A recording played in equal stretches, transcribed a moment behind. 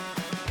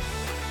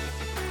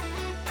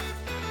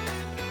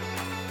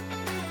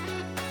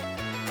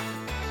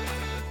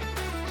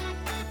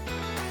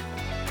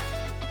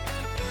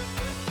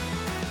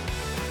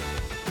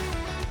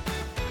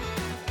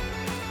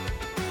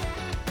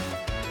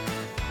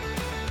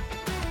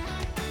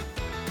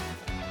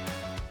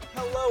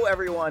Hello,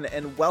 everyone,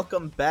 and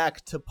welcome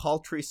back to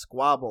Paltry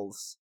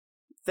Squabbles.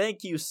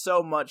 Thank you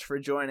so much for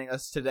joining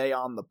us today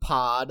on the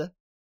pod.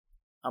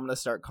 I'm going to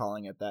start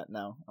calling it that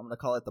now. I'm going to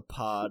call it the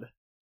pod.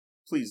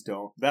 Please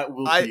don't. That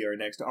will be our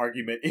next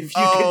argument if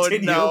you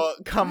continue. Oh,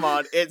 no. Come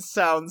on. It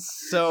sounds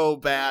so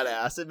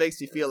badass. It makes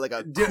me feel like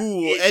a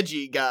cool,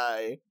 edgy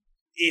guy.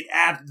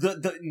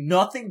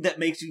 Nothing that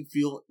makes you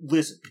feel...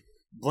 Listen,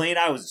 Blaine,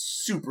 I was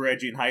super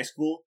edgy in high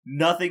school.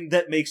 Nothing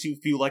that makes you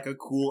feel like a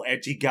cool,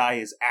 edgy guy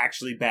is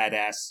actually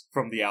badass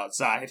from the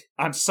outside.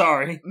 I'm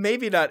sorry.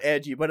 Maybe not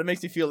edgy, but it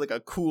makes me feel like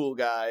a cool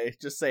guy.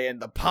 Just saying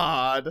the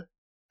pod.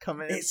 Come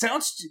in.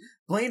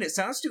 Blaine, it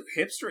sounds too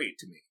hipstery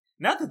to me.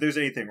 Not that there's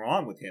anything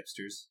wrong with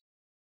hipsters.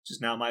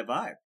 Just not my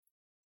vibe.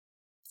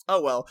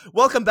 Oh well.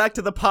 Welcome back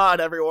to the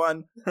pod,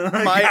 everyone.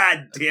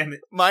 God damn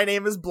it. My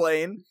name is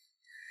Blaine.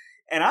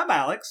 And I'm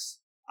Alex.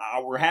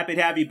 We're happy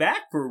to have you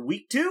back for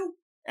week 2.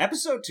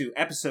 Episode 2.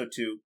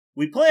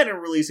 We plan on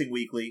releasing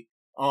weekly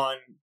on...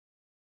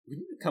 We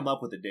didn't come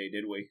up with a day,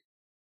 did we?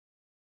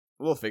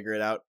 We'll figure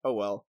it out. Oh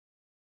well.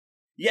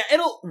 Yeah,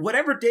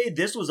 whatever day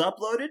this was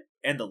uploaded,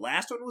 and the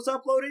last one was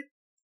uploaded,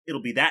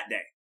 it'll be that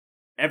day.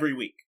 Every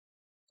week.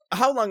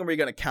 How long are we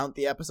going to count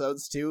the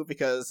episodes, too?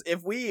 Because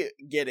if we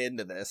get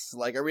into this,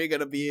 are we going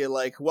to be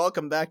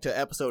welcome back to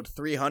episode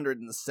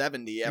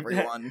 370,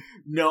 everyone?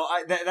 No,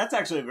 that's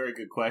actually a very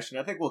good question.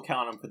 I think we'll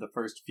count them for the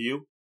first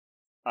few.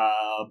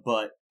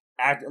 But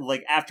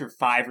after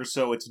 5 or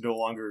so, it's no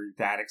longer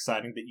that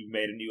exciting that you've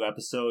made a new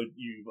episode.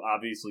 You've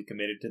obviously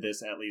committed to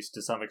this, at least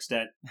to some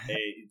extent.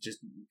 Hey, just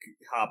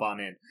hop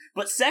on in.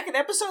 But second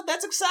episode,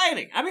 that's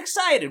exciting. I'm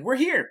excited. We're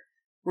here.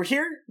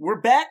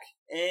 We're back,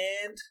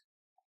 and...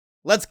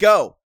 Let's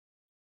go.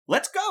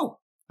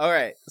 All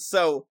right,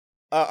 so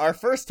our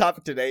first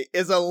topic today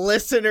is a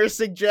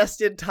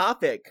listener-suggested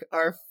topic.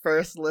 Our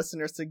first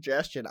listener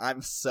suggestion.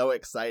 I'm so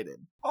excited.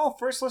 Oh,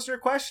 first listener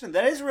question.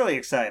 That is really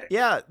exciting.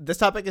 Yeah, this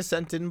topic is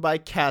sent in by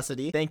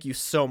Cassidy. Thank you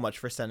so much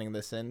for sending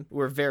this in.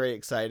 We're very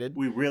excited.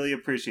 We really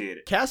appreciate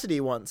it.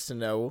 Cassidy wants to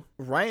know,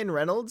 Ryan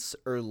Reynolds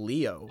or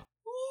Leo?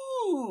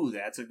 Ooh,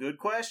 that's a good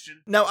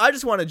question. Now, I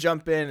just want to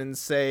jump in and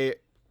say...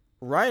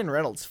 Ryan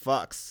Reynolds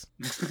fucks.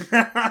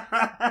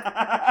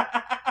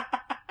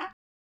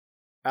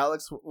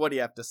 Alex, what do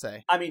you have to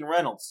say? I mean,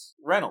 Reynolds.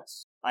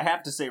 I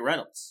have to say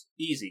Reynolds.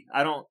 Easy.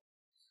 I don't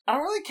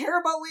really care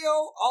about Leo.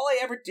 All I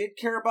ever did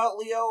care about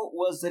Leo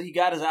was that he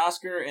got his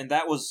Oscar, and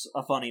that was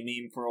a funny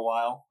meme for a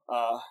while.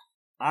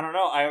 I don't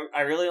know.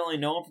 I really only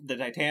know him from the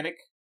Titanic.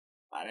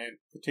 I didn't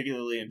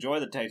particularly enjoy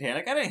the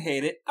Titanic. I didn't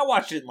hate it. I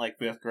watched it in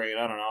 5th grade.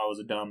 I don't know. I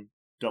was a dumb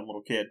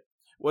little kid.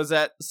 Was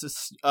that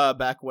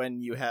back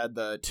when you had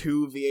the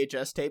 2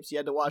 VHS tapes you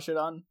had to watch it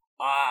on?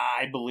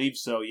 I believe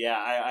so, yeah.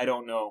 I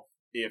don't know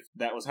if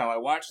that was how I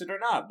watched it or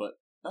not, but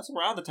that's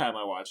around the time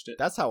I watched it.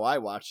 That's how I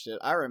watched it.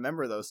 I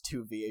remember those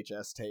 2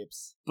 VHS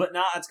tapes. But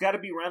nah, it's gotta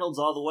be Reynolds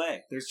all the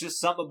way. There's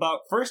just something about...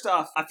 First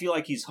off, I feel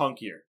like he's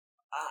hunkier.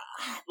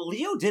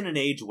 Leo didn't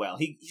age well.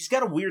 He's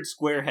got a weird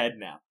square head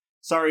now.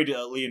 Sorry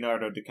to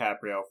Leonardo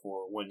DiCaprio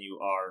for when you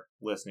are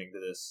listening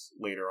to this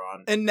later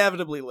on.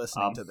 Inevitably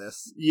listening to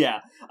this. Yeah,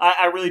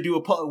 I really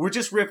do. We're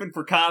just riffing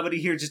for comedy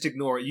here. Just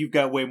ignore it. You've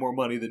got way more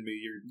money than me.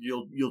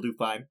 You'll do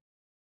fine.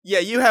 Yeah,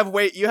 you have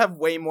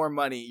way more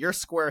money. Your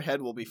square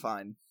head will be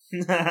fine.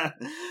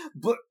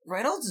 But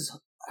Reynolds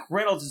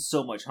is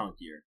so much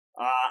hunkier.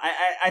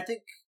 I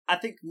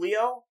think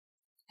Leo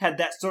had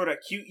that sort of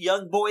cute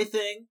young boy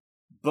thing,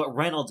 but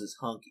Reynolds is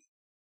hunky,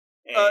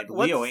 and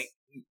Leo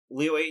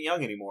ain't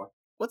young anymore.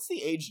 What's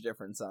the age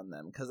difference on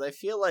them? Because I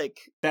feel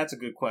like... That's a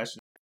good question.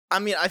 I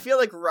mean, I feel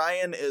like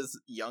Ryan is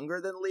younger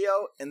than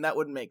Leo, and that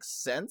would make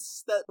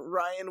sense that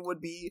Ryan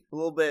would be a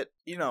little bit,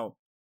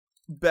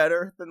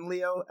 better than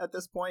Leo at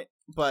this point.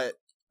 But,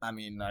 I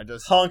mean,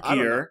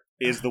 Hunkier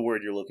is the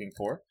word you're looking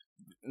for.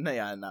 No,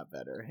 yeah, not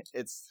better.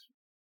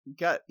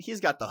 He's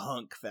got the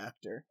hunk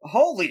factor.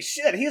 Holy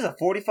shit, he's a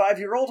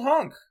 45-year-old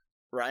hunk.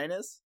 Ryan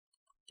is?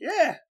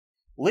 Yeah.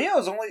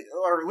 Leo's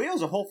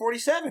a whole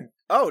 47.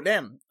 Oh,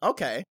 damn.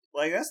 Okay.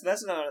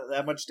 That's not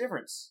that much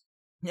difference.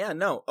 Yeah,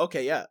 no.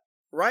 Okay, yeah.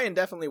 Ryan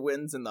definitely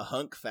wins in the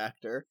hunk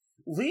factor.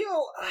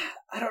 Leo,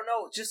 I don't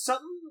know, just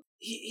something...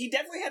 He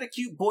definitely had a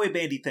cute boy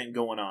bandy thing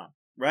going on,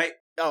 right?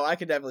 Oh, I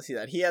could definitely see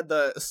that. He had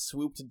the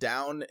swooped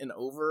down and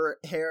over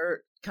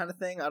hair kind of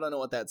thing. I don't know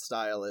what that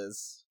style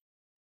is.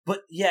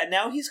 But yeah,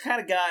 now he's kind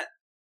of got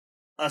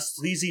a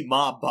sleazy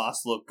mob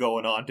boss look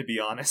going on, to be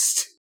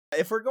honest.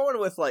 If we're going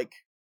with,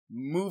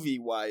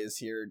 movie-wise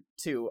here,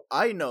 too,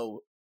 I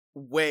know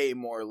way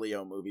more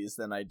Leo movies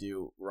than I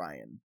do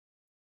Ryan.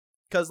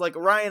 Because,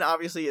 Ryan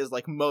obviously is,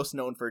 most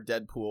known for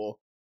Deadpool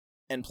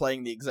and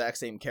playing the exact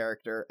same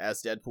character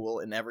as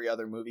Deadpool in every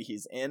other movie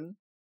he's in.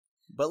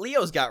 But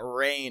Leo's got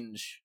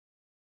range.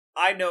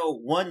 I know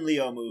 1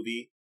 Leo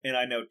movie, and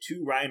I know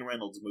 2 Ryan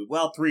Reynolds movies.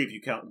 Well, 3 if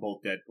you count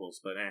both Deadpools,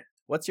 but eh.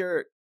 What's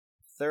your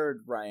 3rd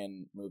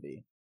Ryan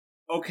movie?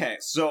 Okay,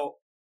 so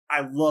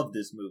I love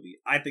this movie.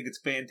 I think it's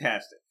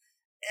fantastic.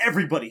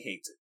 Everybody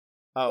hates it.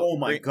 Oh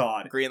my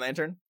god. Green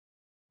Lantern?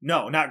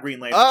 No, not Green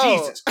Lantern. Oh.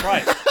 Jesus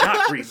Christ,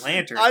 not Green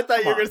Lantern. I thought Come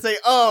you were on. going to say,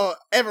 oh,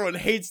 everyone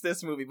hates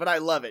this movie, but I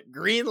love it.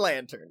 Green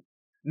Lantern.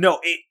 No,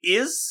 it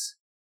is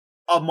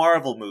a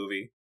Marvel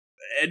movie,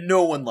 and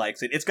no one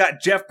likes it. It's got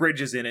Jeff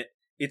Bridges in it.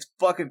 It's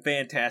fucking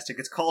fantastic.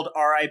 It's called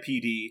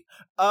R.I.P.D.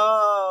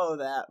 Oh,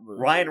 that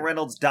movie. Ryan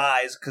Reynolds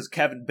dies because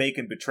Kevin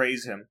Bacon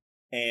betrays him,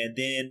 and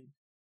then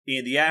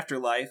in the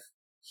afterlife,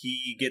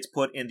 he gets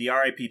put in the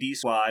R.I.P.D.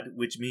 squad,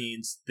 which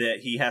means that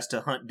he has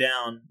to hunt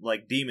down,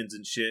 like, demons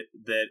and shit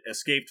that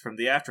escaped from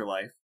the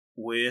afterlife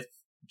with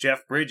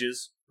Jeff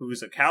Bridges,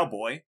 who's a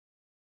cowboy,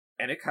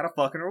 and it kind of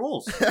fucking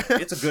rules.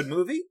 It's a good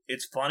movie.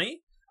 It's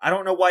funny. I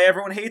don't know why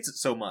everyone hates it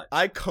so much.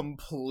 I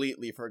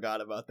completely forgot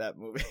about that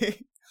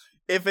movie.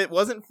 If it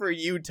wasn't for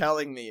you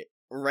telling me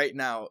right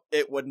now,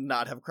 it would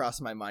not have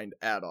crossed my mind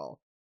at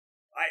all.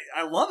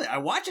 I love it. I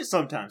watch it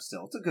sometimes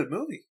still. It's a good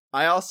movie.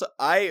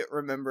 I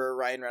remember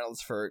Ryan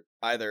Reynolds for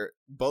either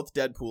both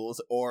Deadpools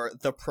or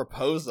The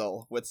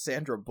Proposal with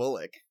Sandra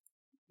Bullock.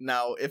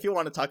 Now, if you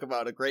want to talk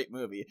about a great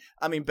movie,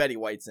 I mean, Betty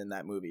White's in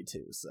that movie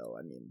too, so,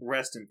 I mean...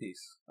 Rest in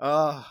peace.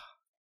 Oh,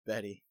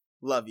 Betty.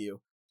 Love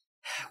you.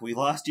 We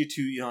lost you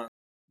too young.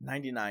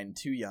 99,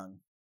 too young.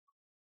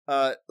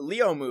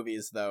 Leo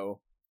movies,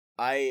 though.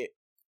 I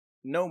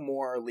know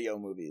more Leo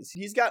movies.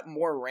 He's got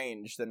more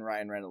range than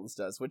Ryan Reynolds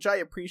does, which I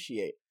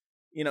appreciate.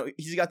 You know,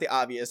 he's got the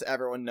obvious,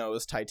 everyone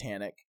knows,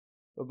 Titanic.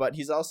 But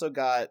he's also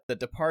got The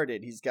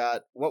Departed. He's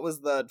got, what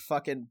was the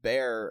fucking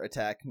bear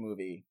attack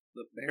movie?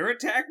 The bear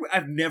attack?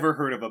 I've never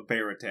heard of a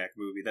bear attack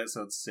movie. That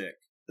sounds sick.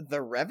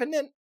 The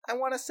Revenant, I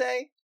want to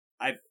say?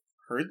 I've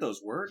heard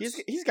those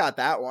words. He's got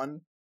that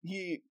one.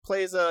 He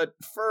plays a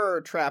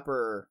fur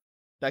trapper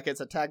that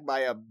gets attacked by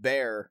a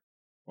bear.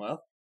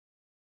 Well,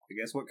 I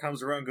guess what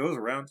comes around goes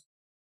around.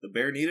 The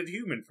bear needed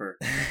human fur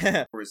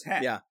for his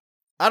hat. Yeah.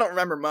 I don't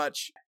remember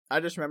much. I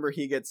just remember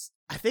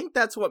I think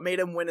that's what made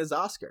him win his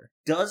Oscar.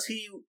 Does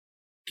he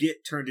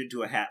get turned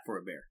into a hat for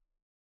a bear?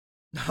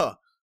 Huh,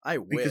 I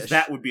wish. Because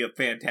that would be a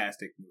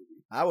fantastic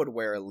movie. I would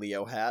wear a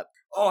Leo hat.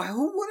 Oh,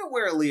 who wouldn't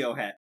wear a Leo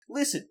hat?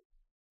 Listen,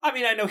 I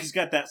mean, I know he's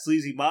got that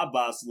sleazy mob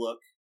boss look,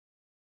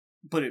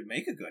 but it'd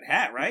make a good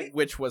hat, right?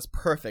 Which was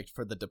perfect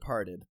for The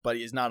Departed, but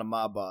he's not a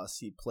mob boss.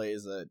 He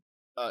plays an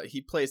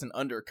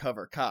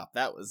undercover cop.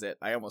 That was it.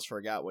 I almost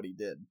forgot what he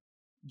did.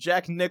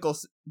 Jack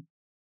Nicholson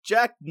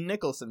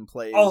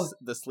plays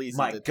the sleazy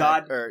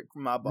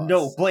mob boss.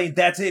 No, Blaine,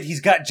 that's it.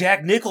 He's got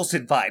Jack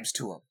Nicholson vibes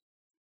to him.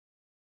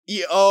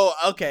 Yeah, oh,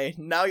 okay.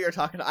 Now you're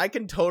talking. I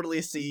can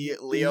totally see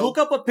Leo. Look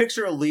up a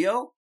picture of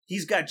Leo.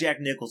 He's got Jack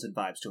Nicholson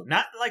vibes to him.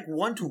 Not like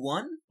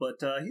 1-to-1, but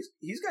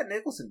he's got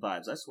Nicholson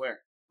vibes, I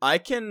swear. I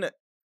can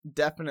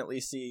definitely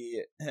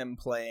see him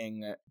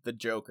playing the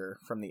Joker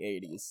from the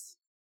 80s.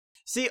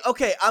 See,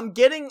 okay, I'm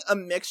getting a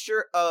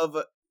mixture of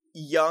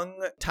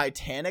young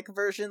Titanic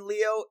version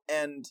Leo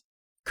and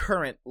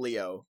current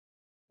Leo.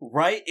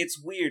 Right? It's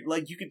weird.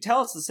 Like, you can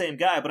tell it's the same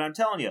guy, but I'm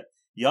telling you,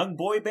 young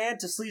boy band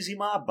to sleazy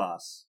mob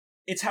boss.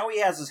 It's how he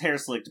has his hair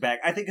slicked back.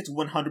 I think it's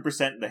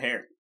 100% the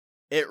hair.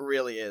 It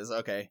really is.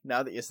 Okay,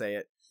 now that you say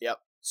it. Yep.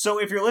 So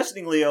if you're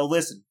listening, Leo,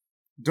 listen.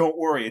 Don't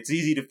worry, it's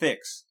easy to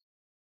fix.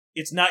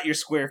 It's not your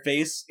square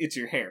face, it's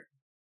your hair.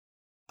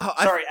 Oh,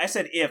 sorry, I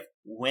said if.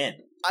 When?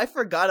 I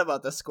forgot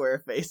about the square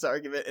face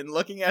argument, and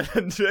looking at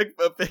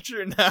a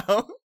picture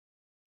now.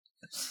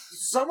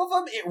 Some of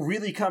them, it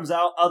really comes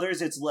out.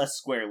 Others, it's less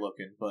square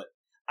looking. But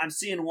I'm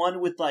seeing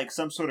one with like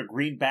some sort of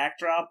green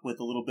backdrop with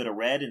a little bit of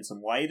red and some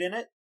white in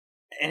it.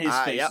 And his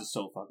face is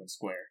so fucking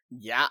square.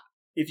 Yeah.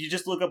 If you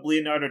just look up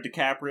Leonardo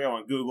DiCaprio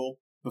on Google,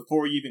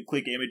 before you even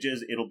click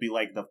images, it'll be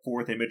like the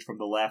fourth image from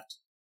the left.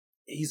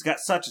 He's got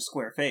such a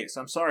square face.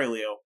 I'm sorry,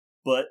 Leo.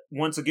 But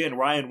once again,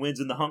 Ryan wins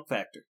in the hunk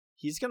factor.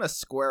 He's gonna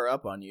square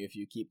up on you if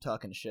you keep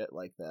talking shit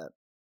like that.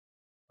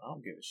 I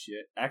don't give a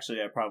shit. Actually,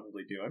 I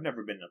probably do. I've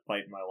never been in a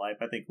fight in my life.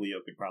 I think Leo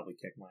could probably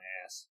kick my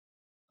ass.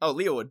 Oh,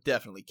 Leo would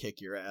definitely kick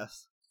your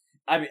ass.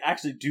 I mean,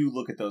 actually, do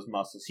look at those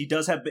muscles. He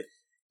does have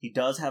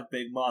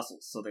big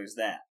muscles, so there's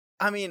that.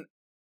 I mean,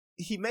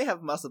 he may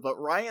have muscle, but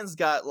Ryan's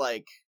got,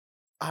 like,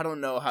 I don't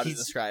know how to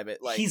describe it.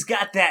 Like, he's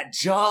got that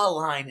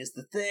jawline is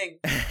the thing.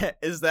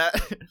 Is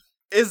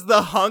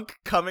the hunk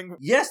coming?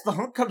 Yes, the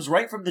hunk comes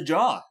right from the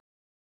jaw.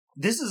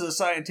 This is a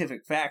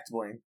scientific fact,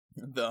 Blaine.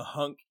 The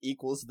hunk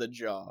equals the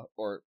jaw,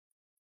 or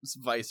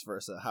vice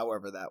versa,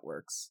 however that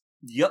works.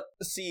 Yep.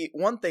 See,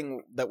 one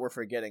thing that we're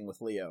forgetting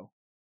with Leo,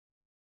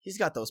 he's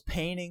got those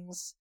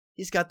paintings,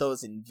 he's got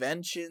those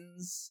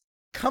inventions.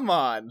 Come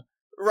on.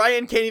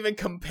 Ryan can't even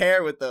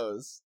compare with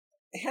those.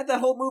 He had that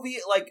whole movie,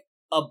 like,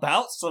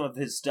 about some of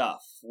his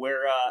stuff,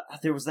 where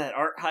there was that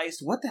art heist.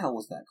 What the hell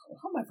was that called?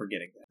 How am I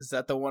forgetting that? Is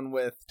that the one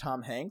with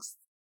Tom Hanks?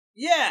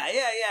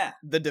 Yeah.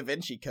 The Da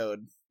Vinci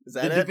Code. Is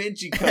that the Da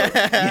Vinci Code.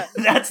 Yeah,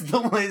 that's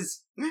the one.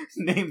 His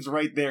name's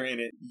right there in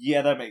it.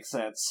 Yeah, that makes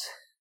sense.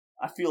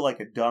 I feel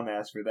like a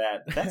dumbass for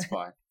that, but that's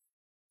fine.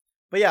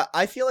 But yeah,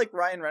 I feel like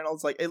Ryan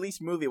Reynolds, like, at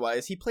least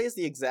movie-wise, he plays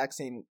the exact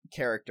same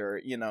character,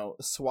 you know,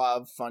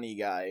 suave, funny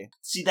guy.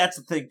 See, that's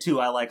the thing,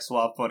 too. I like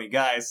suave, funny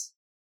guys.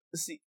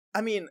 See,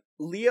 I mean,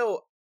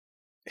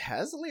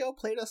 has Leo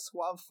played a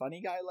suave,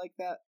 funny guy like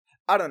that?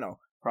 I don't know.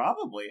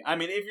 Probably. I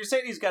mean, if you're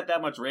saying he's got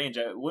that much range,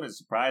 it wouldn't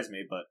surprise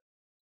me, but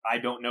I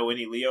don't know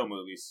any Leo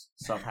movies,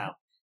 somehow.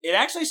 It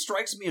actually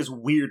strikes me as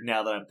weird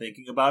now that I'm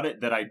thinking about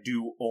it, that I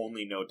do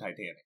only know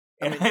Titanic.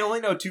 And I only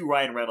know 2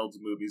 Ryan Reynolds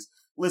movies.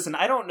 Listen,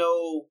 I don't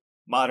know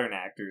modern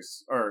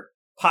actors, or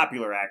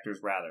popular actors,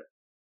 rather.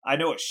 I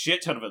know a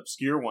shit ton of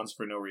obscure ones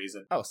for no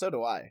reason. Oh, so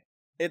do I.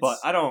 But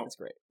I don't... It's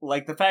great.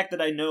 Like, the fact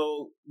that I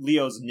know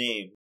Leo's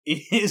name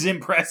is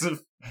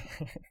impressive.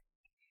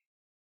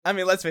 I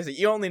mean, let's face it,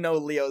 you only know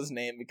Leo's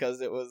name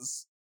because it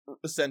was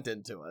sent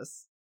in to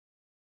us.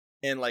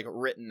 And, like,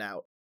 written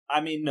out.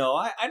 I mean, no,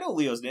 I know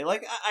Leo's name.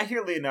 Like, I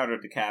hear Leonardo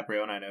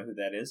DiCaprio and I know who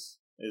that is.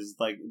 Is,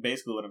 like,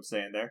 basically what I'm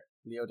saying there.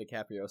 Leo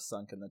DiCaprio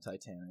sunk in the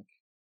Titanic.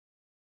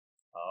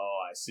 Oh,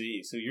 I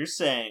see. So you're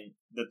saying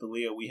that the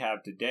Leo we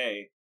have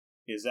today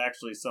is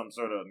actually some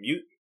sort of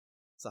mutant.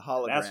 It's a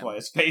hologram. That's why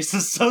his face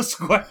is so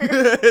square.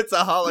 It's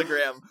a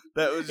hologram.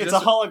 It's a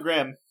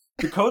hologram.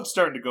 The code's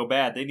starting to go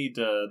bad. They need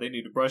to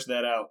brush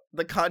that out.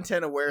 The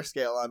content aware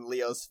scale on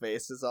Leo's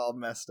face is all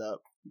messed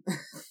up.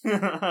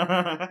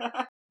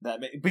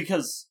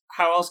 Because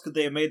how else could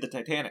they have made the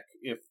Titanic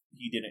if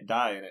he didn't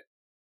die in it?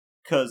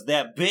 Because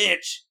that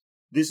bitch,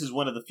 this is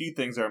one of the few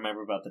things I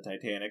remember about the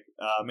Titanic,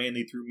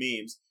 mainly through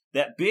memes,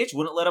 that bitch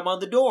wouldn't let him on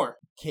the door.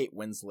 Kate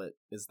Winslet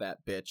is that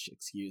bitch,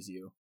 excuse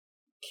you.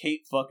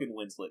 Kate fucking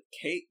Winslet.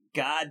 Kate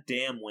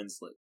goddamn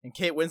Winslet. And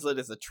Kate Winslet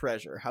is a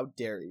treasure. How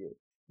dare you?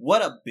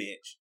 What a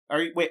bitch.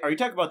 Are you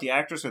talking about the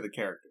actress or the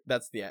character?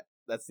 That's the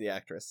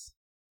actress.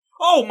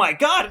 Oh my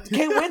god,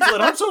 Kate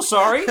Winslet, I'm so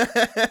sorry.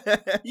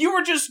 You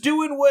were just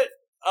doing what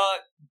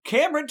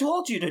Cameron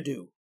told you to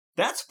do.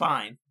 That's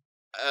fine.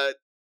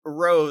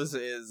 Rose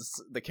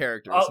is the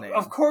character's name.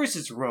 Of course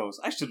it's Rose.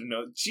 I should have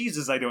known.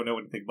 Jesus, I don't know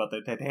anything about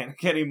the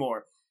Titanic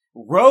anymore.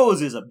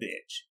 Rose is a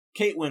bitch.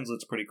 Kate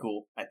Winslet's pretty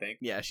cool, I think.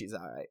 Yeah, she's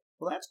alright.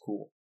 Well, that's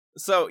cool.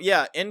 So,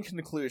 yeah, in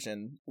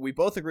conclusion, we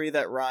both agree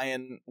that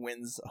Ryan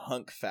wins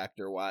hunk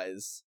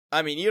factor-wise.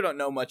 I mean, you don't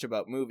know much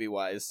about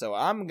movie-wise, so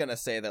I'm gonna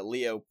say that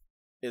Leo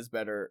is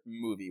better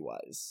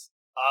movie-wise.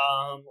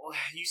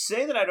 You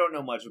say that I don't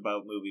know much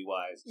about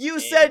movie-wise. You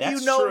said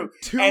you know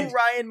true. 2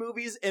 Ryan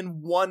movies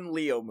and 1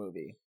 Leo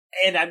movie.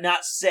 And I'm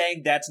not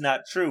saying that's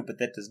not true, but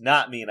that does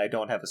not mean I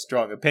don't have a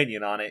strong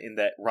opinion on it in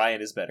that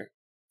Ryan is better.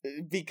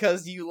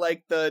 Because you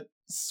like the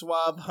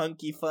suave,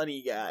 hunky,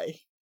 funny guy.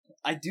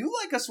 I do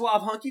like a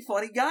suave, hunky,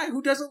 funny guy.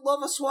 Who doesn't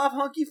love a suave,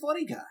 hunky,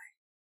 funny guy?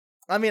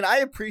 I mean, I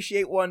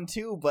appreciate one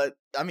too, but,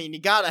 I mean,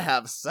 you gotta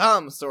have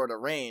some sort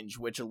of range,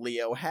 which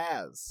Leo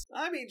has.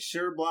 I mean,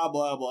 sure, blah,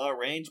 blah, blah,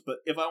 range, but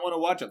if I want to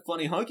watch a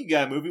funny, hunky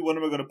guy movie, what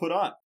am I going to put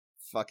on?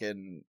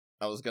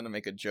 I was gonna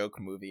make a joke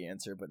movie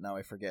answer, but now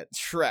I forget.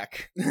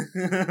 Shrek.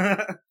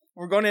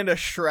 We're going into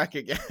Shrek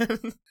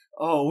again.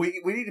 Oh, we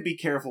need to be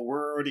careful.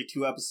 We're already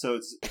 2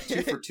 episodes,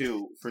 2 for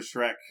 2 for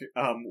Shrek.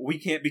 We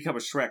can't become a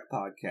Shrek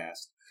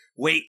podcast.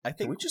 Wait,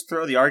 can we just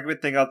throw the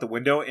argument thing out the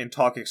window and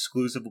talk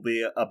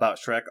exclusively about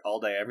Shrek all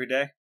day, every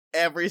day?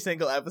 Every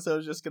single episode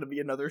is just going to be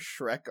another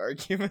Shrek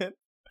argument.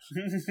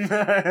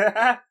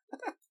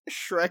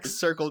 Shrek's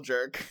circle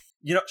jerk.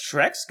 You know,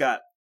 Shrek's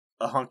got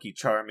a hunky,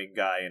 charming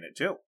guy in it,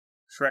 too.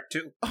 Shrek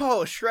 2.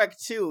 Oh, Shrek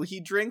 2.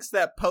 He drinks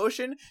that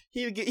potion.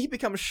 He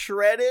becomes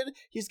shredded.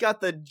 He's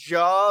got the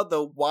jaw,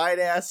 the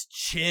wide-ass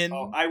chin.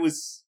 Oh, I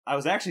was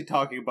actually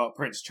talking about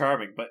Prince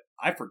Charming, but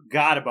I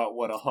forgot about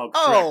what a hunk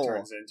Shrek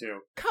turns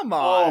into. Come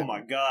on. Oh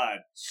my god.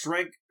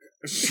 Shrek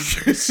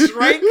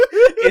Shrek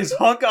is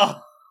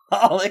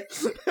hunkaholic.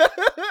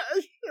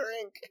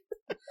 Shrink.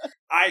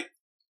 I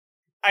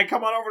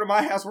come on over to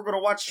my house, we're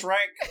gonna watch Shrek.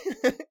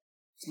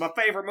 It's my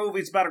favorite movie.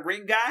 It's about a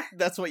green guy.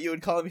 That's what you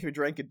would call him if you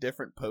drank a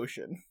different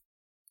potion.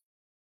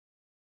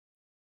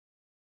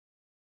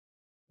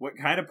 What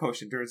kind of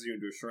potion turns you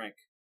into a shrink?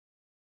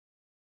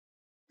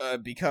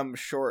 Become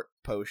short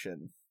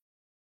potion.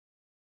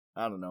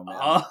 I don't know, man.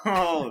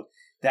 Oh,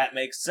 that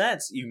makes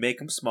sense. You make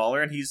him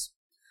smaller and he's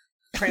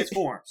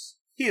transforms.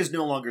 He is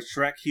no longer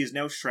Shrek. He is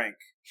now Shrank.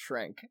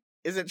 Shrank.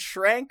 Is it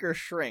Shrank or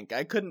Shrink?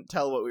 I couldn't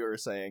tell what we were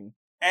saying.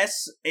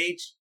 SHRENK.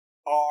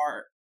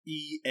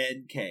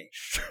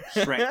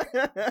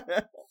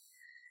 Shrek.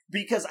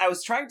 Because I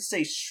was trying to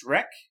say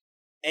Shrek,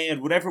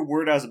 and whatever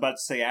word I was about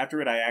to say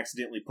after it, I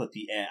accidentally put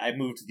the N. I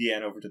moved the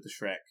N over to the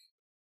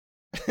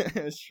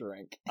Shrek.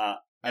 Shrink.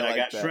 And I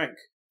got that. Shrink.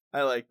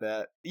 I like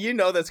that. You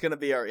know that's going to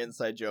be our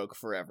inside joke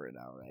forever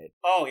now, right?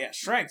 Oh, yeah.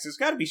 Shrinks. There's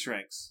got to be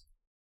Shrinks.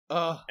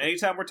 Oh.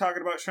 Anytime we're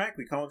talking about Shrek,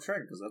 we call him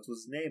Shrink, because that's what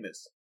his name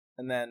is.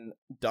 And then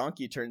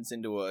Donkey turns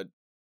into a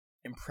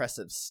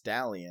impressive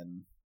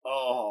stallion.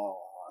 Oh,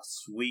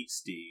 sweet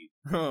steed.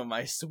 Oh,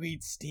 my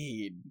sweet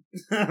steed.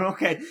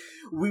 Okay,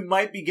 we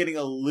might be getting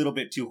a little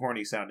bit too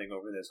horny sounding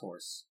over this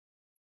horse.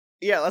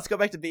 Yeah, let's go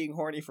back to being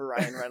horny for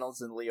Ryan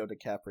Reynolds and Leo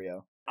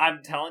DiCaprio.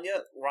 I'm telling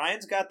you,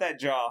 Ryan's got that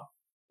jaw.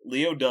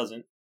 Leo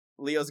doesn't.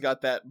 Leo's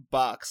got that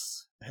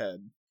box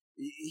head.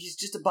 He's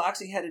just a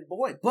boxy-headed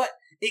boy, but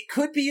it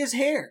could be his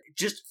hair.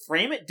 Just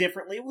frame it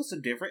differently with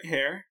some different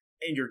hair,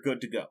 and you're good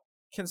to go.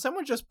 Can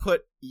someone just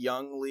put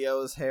young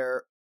Leo's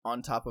hair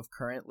on top of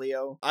current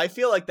Leo. I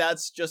feel like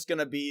that's just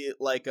gonna be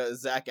like a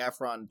Zac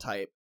Efron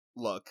type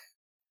look.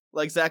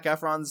 Like Zac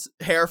Efron's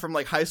hair from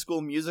like High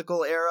School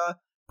Musical era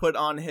put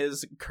on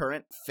his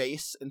current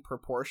face in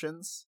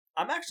proportions.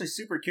 I'm actually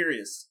super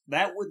curious.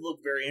 That would look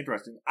very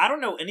interesting. I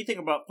don't know anything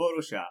about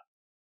Photoshop,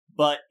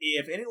 but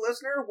if any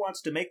listener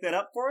wants to make that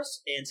up for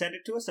us and send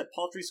it to us at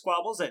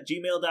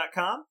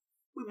paltrysquabbles@gmail.com,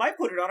 we might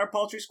put it on our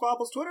Paltry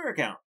Squabbles Twitter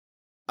account.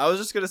 I was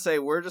just gonna say,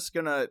 we're just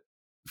gonna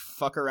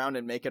fuck around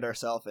and make it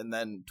ourselves and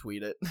then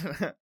tweet it.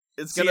 I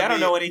don't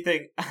know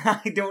anything.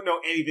 I don't know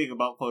anything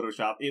about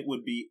Photoshop. It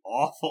would be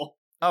awful.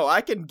 Oh,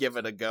 I can give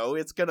it a go.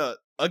 It's gonna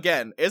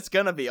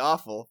be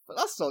awful, but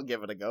I'll still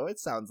give it a go. It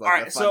sounds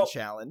like a fun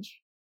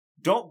challenge.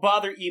 Don't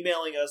bother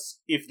emailing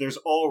us if there's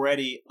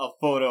already a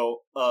photo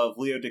of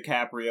Leo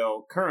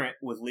DiCaprio current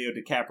with Leo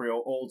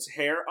DiCaprio old's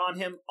hair on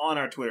him on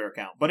our Twitter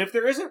account. But if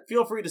there isn't,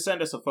 feel free to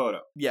send us a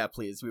photo. Yeah,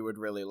 please. We would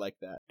really like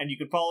that. And you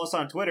can follow us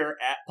on Twitter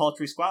at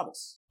Paltry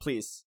Squabbles.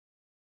 Please.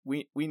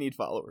 We need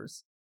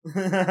followers.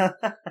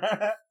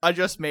 I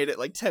just made it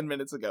like 10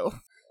 minutes ago.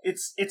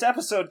 It's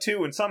episode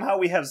 2 and somehow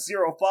we have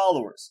 0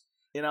 followers.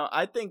 You know,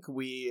 I think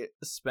we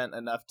spent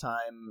enough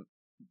time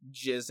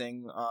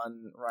jizzing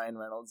on Ryan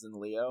Reynolds and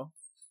Leo.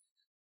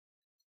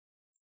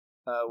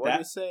 What do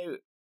you say?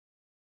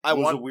 That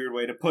was a weird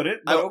way to put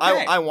it, but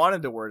okay. I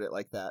wanted to word it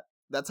like that.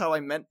 That's how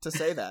I meant to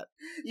say that.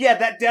 Yeah,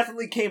 that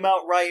definitely came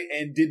out right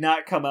and did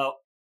not come out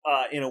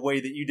in a way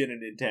that you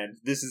didn't intend.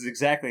 This is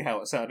exactly how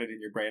it sounded in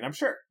your brain, I'm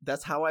sure.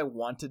 That's how I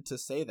wanted to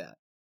say that.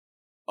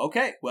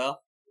 Okay,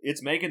 well,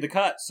 it's making the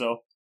cut,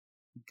 so...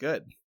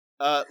 Good.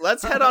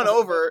 Let's head on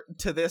over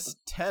to this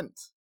tent.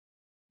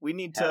 We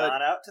need to head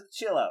on out to the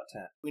chill out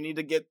tent. We need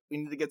to get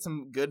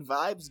some good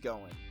vibes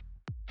going.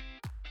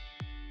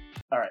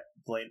 All right,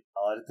 Blaine,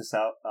 I'll edit this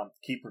out.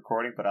 Keep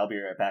recording, but I'll be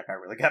right back. I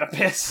really gotta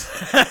piss.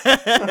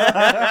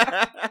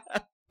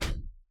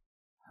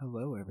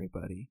 Hello,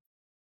 everybody.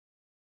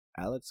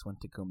 Alex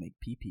went to go make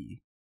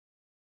pee-pee.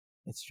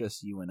 It's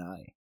just you and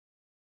I.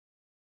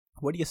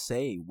 What do you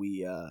say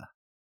we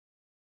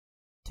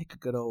take a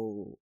good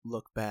old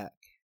look back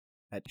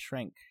at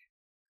Shrink?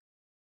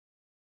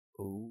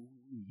 Oh,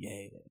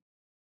 yeah.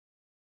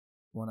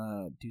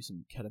 Wanna do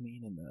some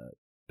ketamine in the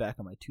back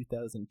of my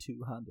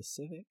 2002 Honda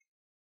Civic?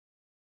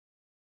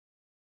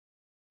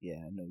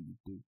 Yeah, I know you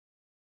do.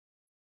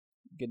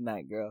 Good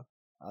night, girl.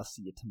 I'll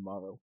see you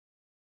tomorrow.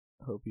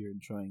 Hope you're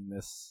enjoying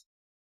this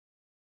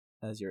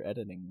as you're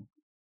editing,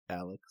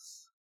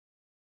 Alex.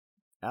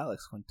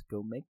 Alex went to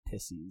go make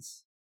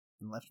pissies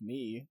and left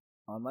me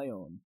on my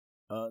own,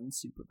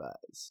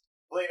 unsupervised.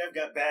 Blaine, I've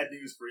got bad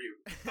news for you.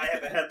 I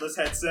have a headless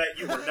headset.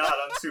 You were not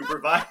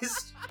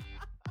unsupervised.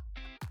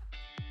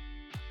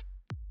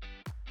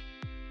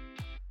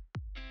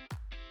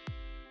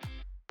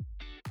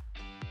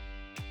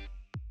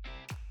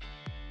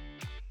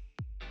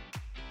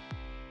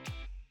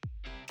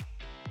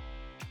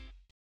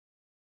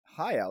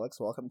 Hi, Alex.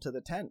 Welcome to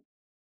the tent.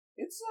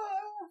 It's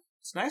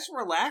nice and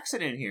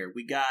relaxing in here.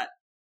 We got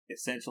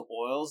essential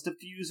oils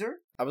diffuser.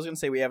 I was gonna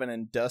say we have an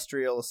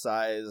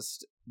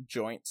industrial-sized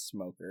joint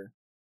smoker.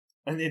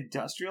 An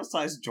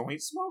industrial-sized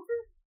joint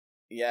smoker?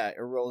 Yeah, it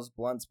rolls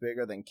blunts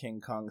bigger than King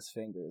Kong's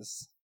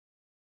fingers.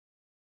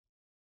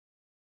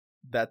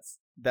 That's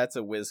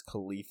a Wiz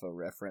Khalifa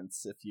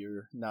reference, if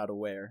you're not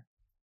aware.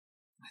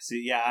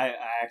 See, yeah, I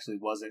actually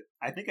wasn't.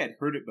 I think I'd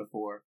heard it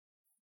before.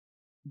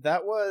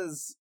 That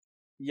was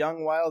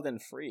Young, Wild,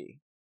 and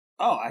Free.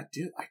 Oh, I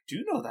do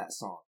know that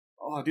song.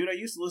 Oh, dude, I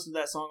used to listen to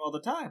that song all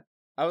the time.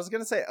 I was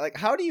gonna say, like,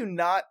 how do you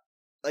not,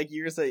 like,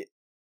 you're gonna say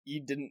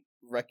you didn't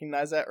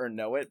recognize that or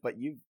know it, but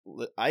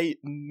I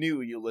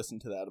knew you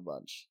listened to that a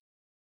bunch.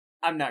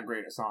 I'm not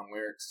great at song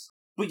lyrics.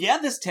 But yeah,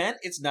 this tent,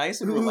 it's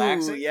nice and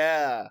relaxing.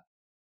 Yeah.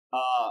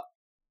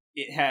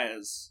 It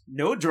has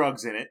no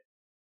drugs in it.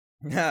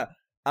 Yeah,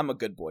 I'm a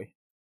good boy.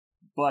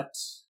 But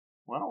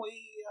why don't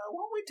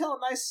we tell a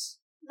nice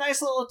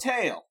little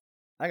tale?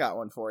 I got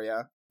one for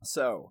you.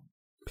 So,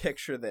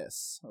 picture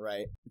this,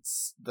 right?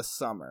 It's the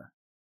summer.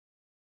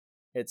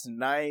 It's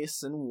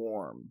nice and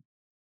warm.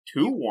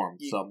 Too warm,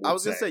 some would say. I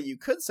was going to say, you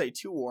could say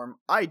too warm.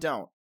 I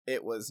don't.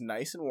 It was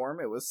nice and warm.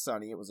 It was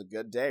sunny. It was a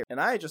good day. And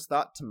I just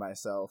thought to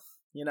myself,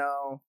 you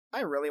know,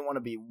 I really want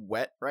to be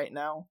wet right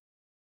now.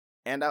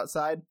 And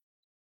outside.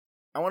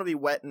 I want to be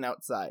wet and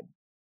outside.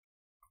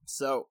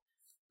 So,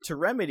 to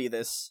remedy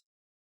this,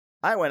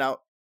 I went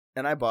out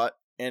and I bought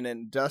an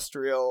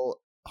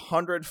industrial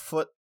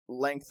 100-foot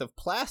length of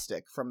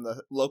plastic from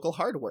the local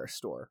hardware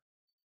store.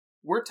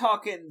 We're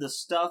talking the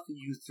stuff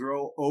you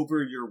throw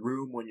over your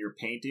room when you're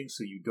painting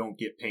so you don't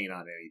get paint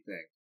on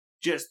anything.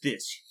 Just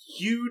this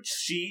huge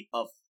sheet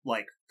of,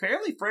 like,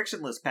 fairly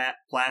frictionless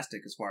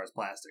plastic as far as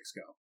plastics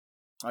go.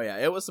 Oh yeah,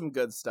 it was some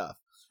good stuff.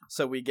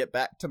 So we get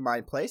back to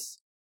my place,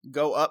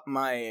 go up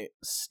my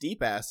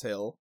steep-ass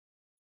hill,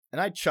 and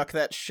I chuck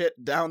that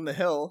shit down the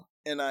hill,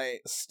 and I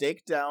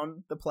stake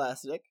down the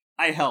plastic.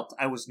 I helped.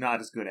 I was not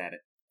as good at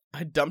it.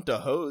 I dumped a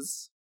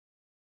hose.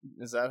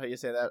 Is that how you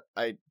say that?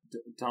 I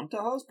dumped a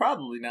hose?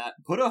 Probably not.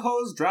 Put a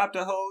hose, dropped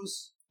a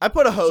hose. I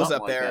put a hose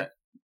up there,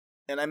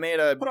 And I made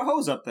a Put a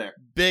hose up there.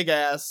 big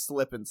ass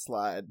slip and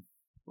slide.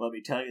 Let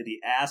me tell you, the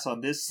ass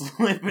on this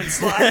slip and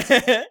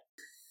slide.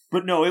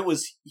 But no, it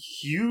was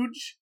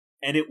huge,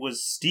 and it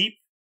was steep,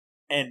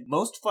 and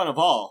most fun of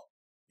all,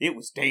 it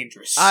was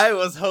dangerous. I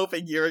was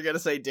hoping you were going to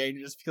say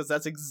dangerous because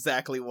that's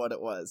exactly what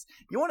it was.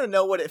 You want to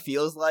know what it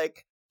feels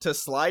like to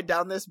slide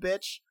down this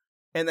bitch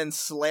and then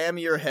slam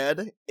your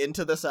head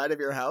into the side of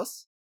your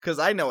house? Because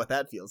I know what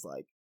that feels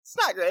like. It's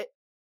not great.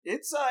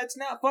 It's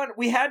not fun.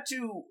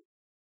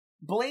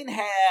 Blaine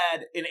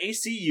had an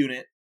AC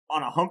unit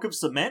on a hunk of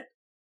cement,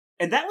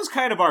 and that was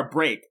kind of our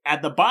break.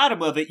 At the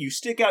bottom of it, you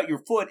stick out your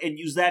foot and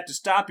use that to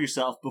stop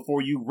yourself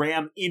before you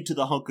ram into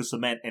the hunk of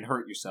cement and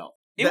hurt yourself.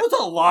 It was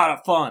a lot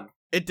of fun.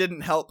 It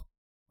didn't help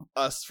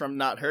us from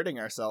not hurting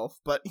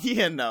ourselves, but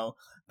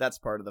that's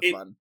part of the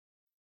fun.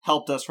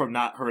 Helped us from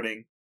not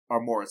hurting our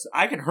Morris.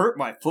 I can hurt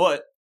my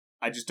foot,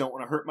 I just don't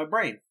want to hurt my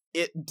brain.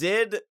 It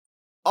did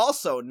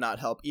also not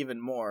help even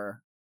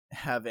more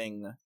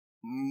having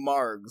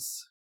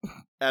Margs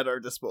at our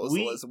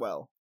disposal as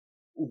well.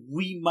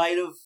 We might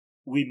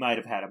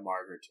have had a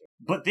Marg or two.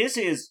 But this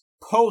is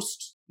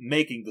post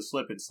making the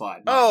slip and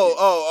slide.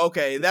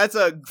 Okay. That's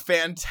a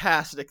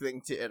fantastic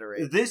thing to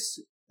iterate. This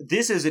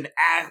is an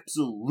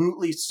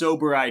absolutely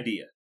sober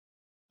idea.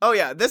 Oh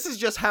yeah, this is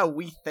just how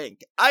we think.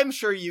 I'm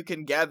sure you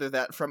can gather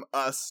that from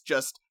us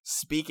just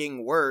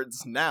speaking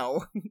words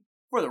now.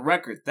 For the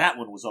record, that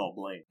one was all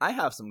Blaine. I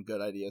have some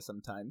good ideas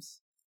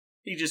sometimes.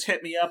 He just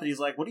hit me up and he's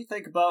like, what do you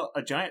think about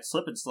a giant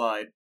slip and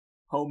slide,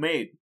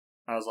 homemade?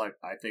 I was like,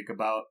 I think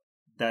about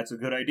that's a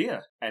good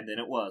idea. And then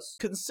it was.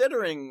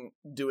 Considering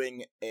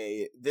doing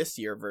a this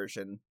year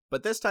version,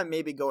 but this time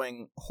maybe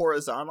going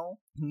horizontal,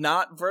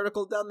 not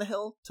vertical down the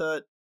hill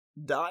to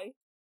die.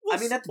 At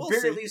the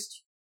very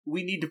least,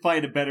 we need to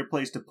find a better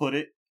place to put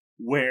it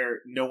where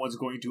no one's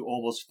going to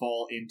almost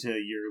fall into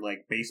your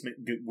basement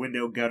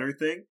window gutter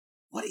thing.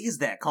 What is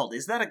that called?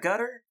 Is that a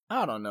gutter?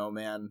 I don't know,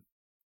 man.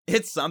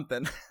 It's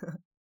something.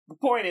 The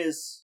point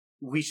is,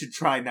 we should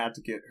try not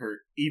to get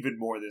hurt even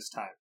more this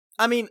time.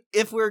 I mean,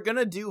 if we're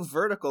gonna do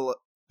vertical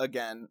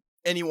again,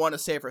 and you want a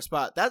safer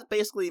spot, that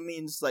basically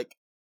means,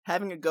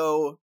 having it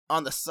go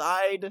on the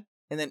side,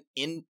 and then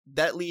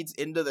that leads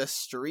into the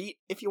street,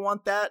 if you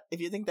want that,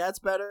 if you think that's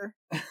better.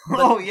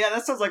 Oh, yeah,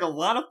 that sounds like a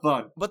lot of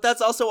fun. But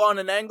that's also on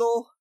an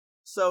angle,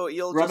 so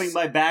you'll rubbing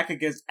my back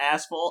against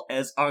asphalt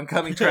as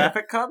oncoming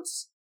traffic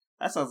comes?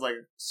 That sounds like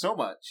so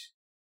much.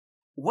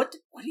 What do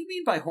you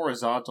mean by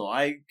horizontal?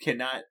 I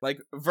cannot...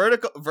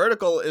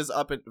 vertical is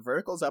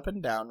vertical's up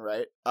and down,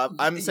 right?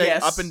 I'm saying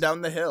yes. Up and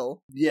down the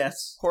hill.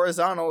 Yes.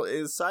 Horizontal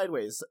is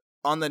sideways,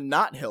 on the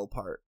not hill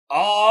part.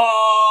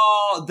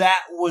 Oh,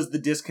 that was the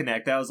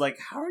disconnect. I was like,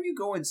 how are you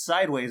going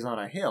sideways on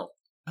a hill?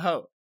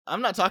 Oh,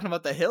 I'm not talking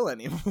about the hill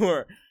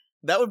anymore.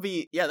 That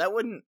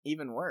wouldn't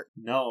even work.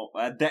 No,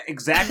 that's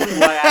exactly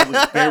why I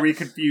was very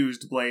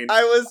confused, Blaine.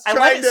 I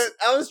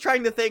was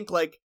trying to think,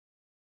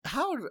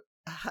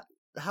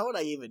 how would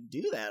I even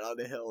do that on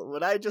a hill?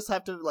 Would I just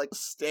have to,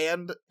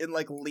 stand and,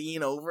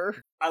 lean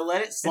over? I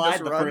let it slide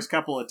the first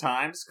couple of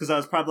times, because I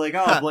was probably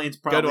Blaine's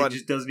probably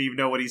just doesn't even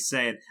know what he's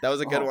saying. That was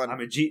a good one.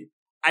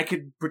 I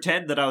could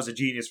pretend that I was a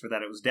genius for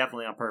that. It was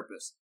definitely on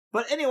purpose.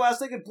 But anyway, I was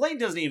thinking, Blaine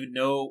doesn't even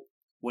know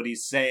what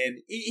he's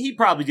saying. He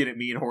probably didn't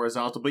mean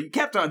horizontal, but he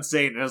kept on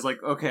saying it. I was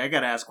like, okay, I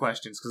gotta ask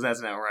questions, because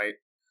that's not right.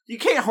 You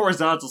can't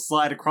horizontal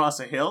slide across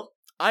a hill.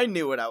 I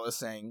knew what I was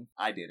saying.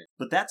 I didn't,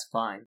 but that's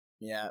fine.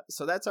 Yeah,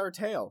 so that's our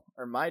tale,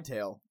 or my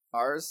tale.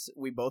 Ours,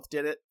 we both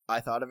did it. I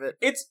thought of it.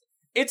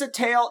 It's a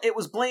tale. It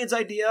was Blaine's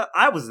idea.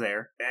 I was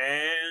there,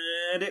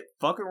 and it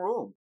fucking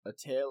ruled. A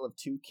Tale of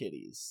Two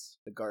Kitties,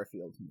 the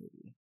Garfield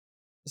movie.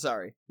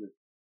 Sorry.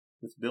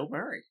 With Bill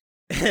Murray.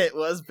 It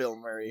was Bill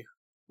Murray.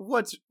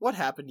 What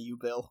happened to you,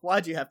 Bill?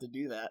 Why'd you have to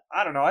do that?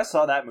 I don't know. I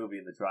saw that movie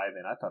in the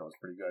drive-in. I thought it was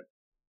pretty good.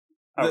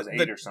 I was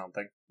 8 or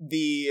something.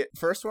 The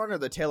first one, or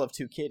the Tale of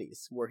Two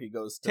Kitties, where he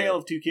goes to Tale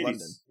of Two Kitties,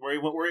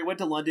 London? Where he went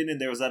to London,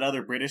 and there was that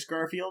other British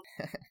Garfield.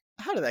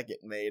 How did that get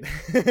made?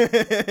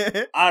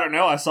 I don't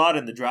know. I saw it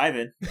in the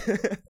drive-in.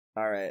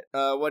 All right.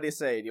 What do you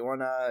say? Do you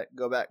want to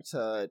go back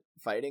to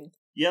fighting?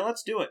 Yeah,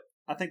 let's do it.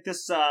 I think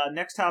this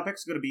next topic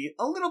is going to be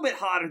a little bit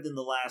hotter than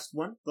the last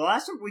one. The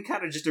last one we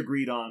kind of just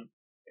agreed on,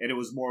 and it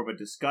was more of a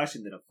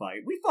discussion than a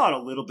fight. We fought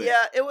a little bit.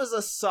 Yeah, it was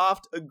a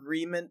soft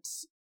agreement,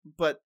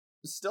 but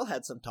still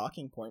had some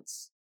talking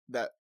points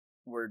that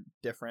were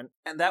different.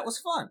 And that was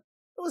fun.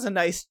 It was a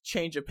nice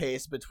change of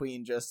pace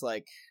between just,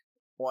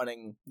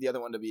 wanting the other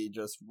one to be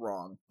just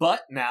wrong.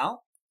 But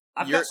now,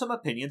 I've got some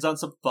opinions on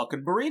some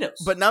fucking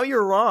burritos. But now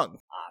you're wrong.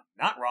 I'm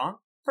not wrong.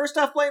 First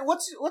off, Blaine,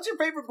 what's your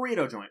favorite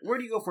burrito joint? Where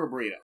do you go for a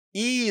burrito?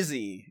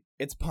 Easy.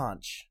 It's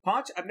Punch.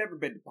 Punch? I've never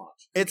been to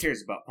Punch. Who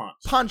cares about Punch?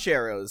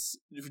 Puncheros,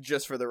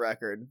 just for the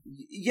record.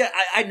 Yeah,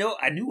 I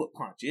knew what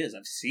Punch is.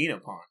 I've seen a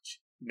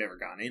Punch. Never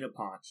gone in a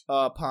Punch.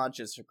 Punch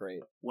is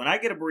great. When I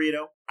get a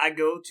burrito, I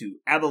go to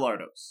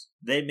Abelardo's.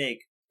 They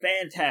make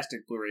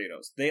fantastic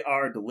burritos. They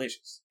are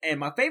delicious. And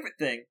my favorite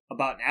thing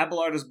about an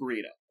Abelardo's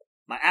burrito,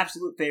 my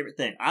absolute favorite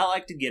thing, I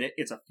like to get it.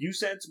 It's a few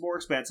cents more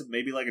expensive,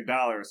 maybe $1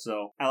 or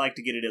so. I like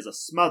to get it as a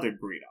smothered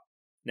burrito.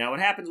 Now, what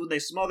happens when they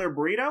smother a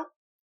burrito?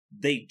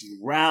 They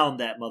drown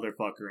that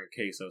motherfucker in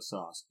queso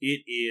sauce.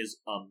 It is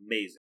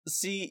amazing.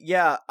 See,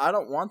 yeah, I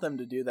don't want them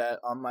to do that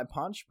on my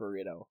Ponch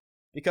burrito.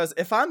 Because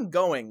if I'm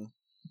going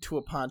to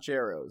a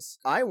Ponchero's,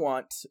 I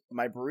want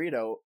my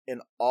burrito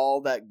and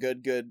all that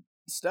good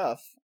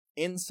stuff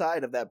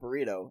inside of that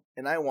burrito,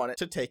 and I want it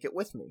to take it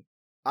with me.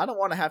 I don't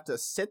want to have to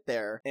sit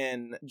there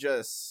and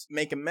just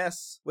make a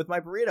mess with my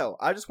burrito.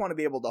 I just want to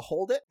be able to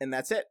hold it, and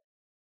that's it.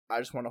 I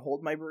just want to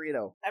hold my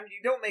burrito. I mean,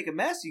 you don't make a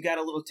mess. You got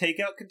a little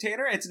takeout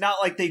container. It's not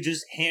like they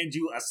just hand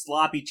you a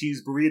sloppy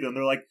cheese burrito and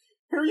they're like,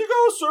 here you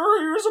go, sir.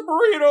 Here's a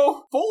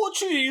burrito full of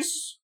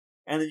cheese.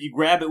 And then you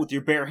grab it with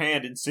your bare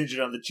hand and singe it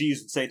on the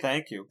cheese and say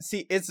thank you.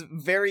 See, it's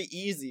very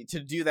easy to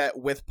do that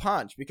with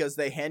Ponch because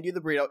they hand you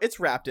the burrito. It's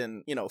wrapped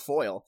in,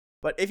 foil.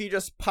 But if you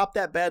just pop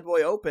that bad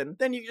boy open,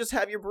 then you just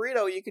have your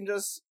burrito. You can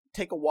just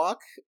take a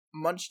walk,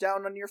 munch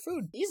down on your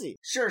food. Easy.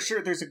 Sure,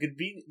 there's a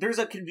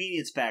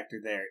convenience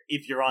factor there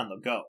if you're on the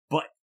go.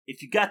 But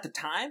if you got the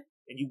time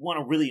and you want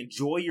to really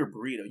enjoy your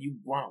burrito, you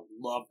want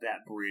to love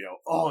that burrito.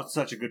 Oh, it's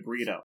such a good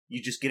burrito.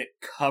 You just get it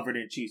covered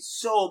in cheese.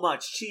 So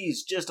much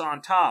cheese just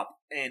on top,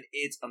 and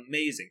it's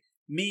amazing.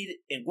 Meat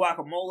and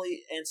guacamole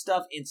and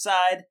stuff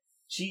inside,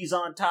 cheese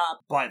on top,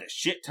 by the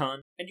shit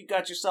ton, and you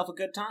got yourself a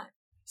good time.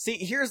 See,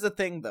 here's the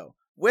thing, though.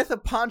 With a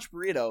Ponch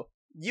burrito,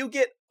 you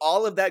get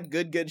all of that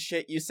good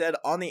shit you said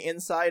on the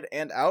inside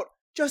and out,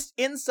 just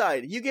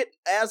inside. You get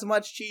as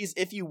much cheese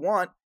if you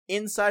want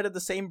inside of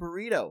the same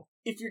burrito.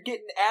 If you're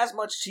getting as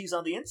much cheese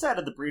on the inside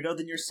of the burrito,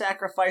 then you're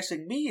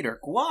sacrificing meat or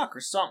guac or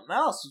something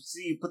else.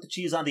 See, you put the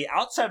cheese on the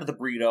outside of the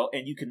burrito,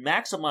 and you can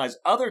maximize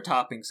other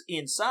toppings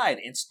inside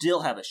and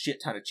still have a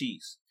shit ton of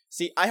cheese.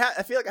 See,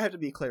 I feel like I have to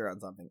be clear on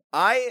something.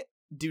 I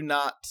do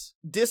not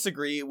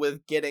disagree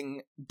with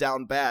getting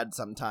down bad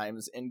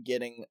sometimes and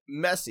getting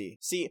messy.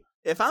 See,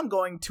 if I'm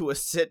going to a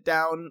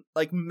sit-down,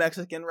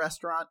 Mexican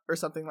restaurant or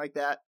something like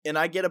that, and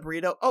I get a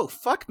burrito, oh,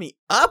 fuck me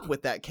up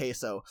with that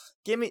queso.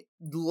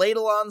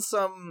 Ladle on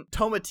some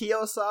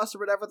tomatillo sauce or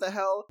whatever the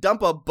hell.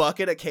 Dump a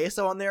bucket of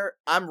queso on there.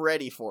 I'm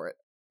ready for it.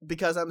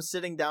 Because I'm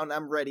sitting down,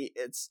 I'm ready.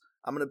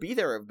 I'm gonna be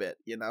there a bit,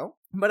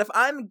 But if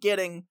I'm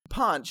getting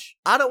Ponch,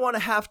 I don't want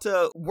to have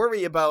to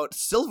worry about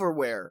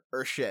silverware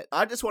or shit.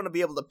 I just want to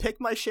be able to pick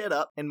my shit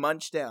up and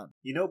munch down.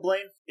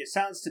 Blaine, it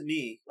sounds to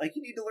me like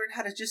you need to learn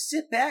how to just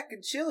sit back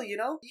and chill, You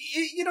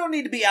don't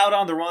need to be out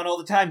on the run all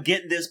the time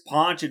getting this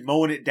Ponch and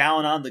mowing it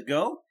down on the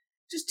go.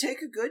 Just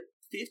take a good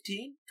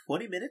 15,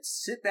 20 minutes,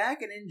 sit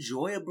back and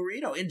enjoy a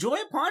burrito. Enjoy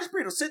a Ponch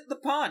burrito. Sit in the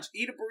Ponch,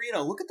 eat a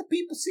burrito. Look at the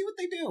people, see what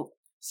they do.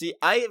 See,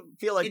 I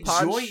feel like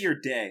enjoy your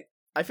day.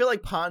 I feel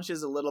like Ponch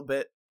is a little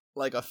bit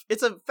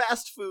it's a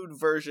fast food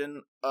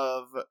version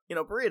of,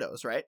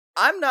 burritos, right?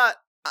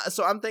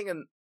 I'm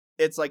thinking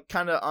it's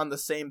kind of on the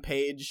same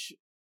page,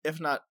 if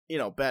not,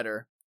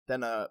 better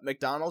than a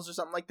McDonald's or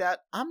something like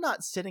that. I'm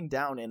not sitting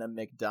down in a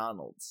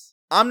McDonald's.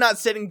 I'm not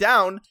sitting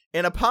down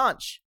in a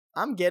Ponch.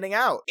 I'm getting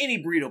out.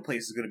 Any burrito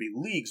place is going to be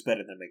leagues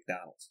better than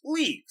McDonald's.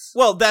 Leagues!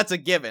 Well, that's a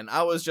given.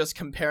 I was just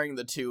comparing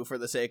the two for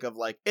the sake of,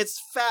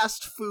 it's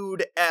fast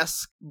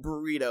food-esque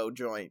burrito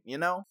joint,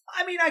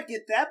 I mean, I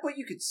get that, but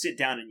you could sit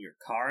down in your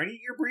car and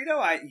eat your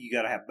burrito. You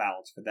gotta have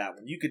balance for that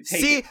one. You could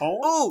take it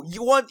home. Oh,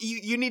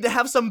 you need to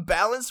have some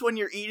balance when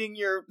you're eating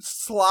your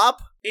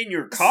slop? In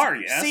your car,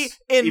 yes. See,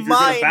 in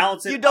mine,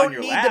 you don't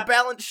need to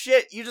balance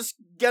shit. You just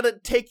gotta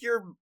take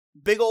your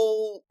big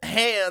ol'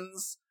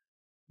 hands...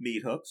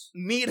 Meat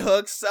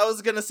hooks. I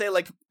was gonna say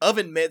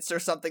oven mitts or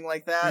something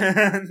like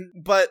that.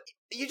 But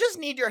you just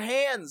need your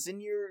hands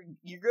and you're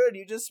good.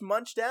 You just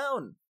munch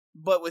down.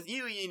 But with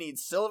you need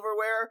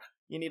silverware.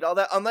 You need all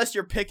that. Unless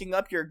you're picking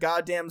up your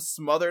goddamn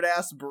smothered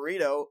ass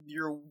burrito,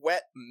 your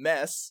wet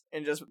mess,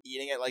 and just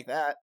eating it like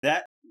that.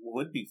 That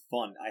would be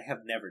fun. I have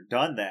never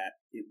done that.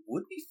 It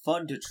would be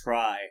fun to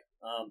try.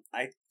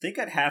 I think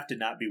I'd have to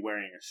not be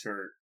wearing a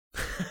shirt.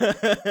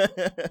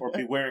 Or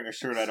be wearing a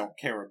shirt I don't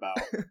care about.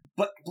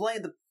 But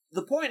Blaine,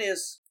 the point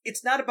is,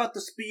 it's not about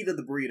the speed of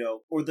the burrito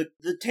or the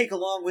take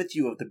along with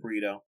you of the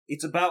burrito.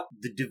 It's about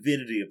the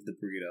divinity of the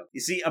burrito.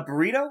 You see, a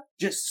burrito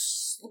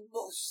just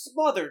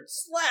smothered,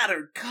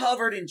 slattered,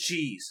 covered in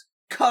cheese,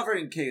 covered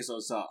in queso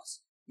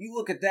sauce. You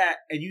look at that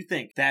and you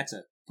think that's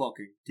a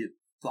fucking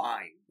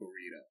divine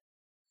burrito.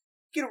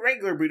 Get a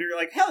regular burrito, you're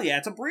like, hell yeah,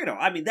 it's a burrito.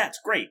 I mean, that's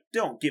great.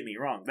 Don't get me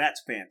wrong,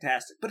 that's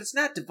fantastic. But it's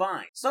not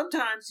divine.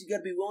 Sometimes you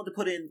gotta be willing to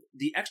put in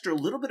the extra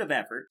little bit of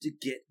effort to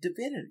get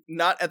divinity.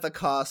 Not at the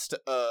cost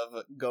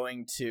of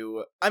going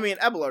to... I mean,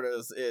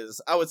 Abelardo's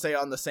is, I would say,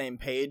 on the same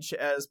page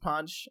as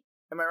Ponch.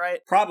 Am I right?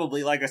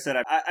 Probably. Like I said,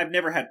 I've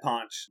never had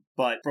Ponch,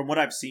 but from what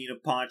I've seen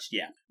of Ponch,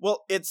 yeah.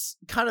 Well, it's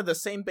kind of the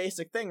same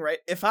basic thing, right?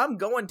 If I'm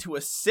going to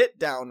a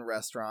sit-down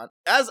restaurant,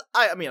 I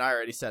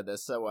already said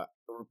this, so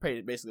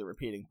basically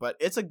repeating, but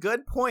it's a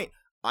good point,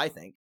 I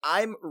think.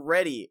 I'm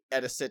ready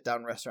at a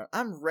sit-down restaurant.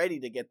 I'm ready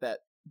to get that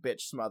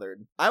bitch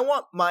smothered. I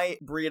want my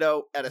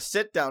burrito at a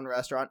sit-down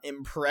restaurant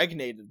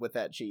impregnated with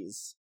that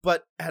cheese.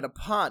 But at a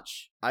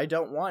Ponch, I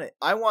don't want it.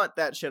 I want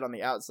that shit on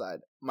the outside.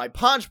 My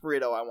Ponch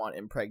burrito, I want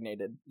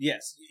impregnated.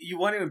 Yes, you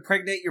want to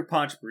impregnate your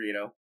Ponch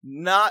burrito.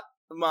 Not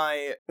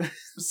my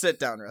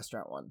sit-down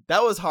restaurant one.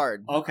 That was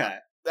hard. Okay.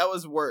 That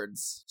was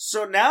words.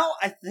 So now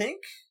I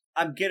think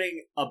I'm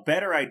getting a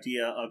better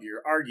idea of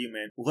your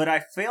argument. What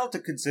I fail to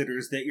consider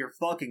is that you're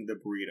fucking the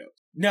burrito.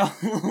 Now,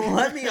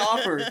 let me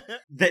offer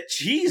that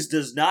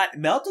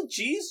melted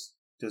cheese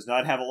does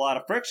not have a lot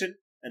of friction,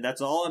 and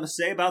that's all I'm going to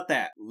say about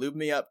that. Lube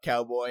me up,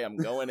 cowboy. I'm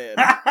going in.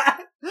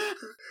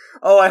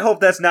 Oh, I hope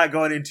that's not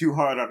going in too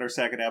hard on our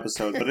second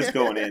episode, but it's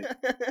going in.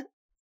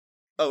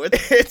 Oh,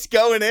 it's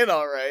going in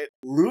all right.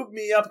 Lube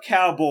me up,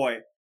 cowboy.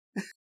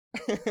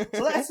 So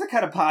that's the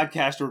kind of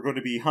podcast we're going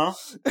to be, huh?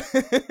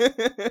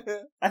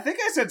 I think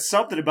I said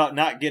something about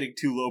not getting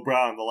too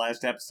lowbrow in the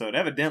last episode.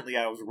 Evidently,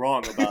 I was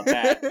wrong about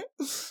that.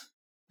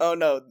 Oh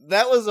no,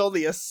 that was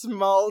only a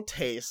small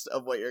taste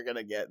of what you're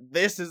gonna get.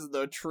 This is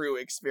the true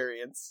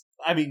experience.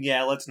 I mean,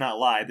 yeah, let's not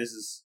lie.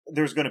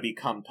 There's going to be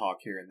cum talk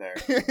here and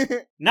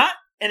there. Not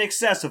an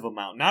excessive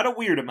amount, not a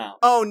weird amount.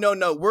 Oh,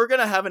 no, we're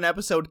gonna have an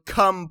episode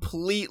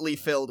completely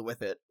filled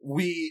with it.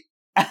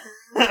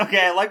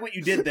 Okay, I like what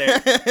you did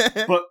there,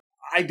 but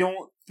I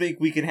don't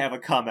think we can have a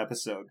cum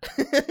episode.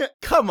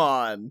 Come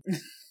on.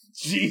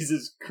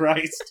 Jesus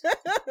Christ.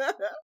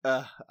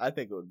 I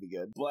think it would be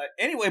good. But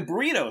anyway,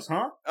 burritos,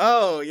 huh?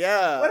 Oh,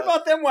 yeah. What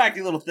about them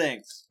wacky little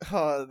things?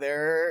 Oh,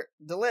 they're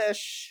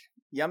delish.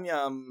 Yum,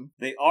 yum.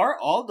 They are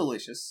all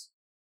delicious,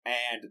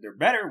 and they're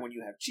better when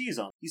you have cheese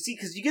on. You see,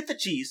 because you get the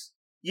cheese,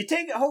 you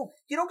take it home.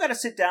 You don't gotta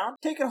sit down.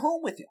 Take it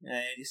home with you.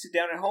 And you sit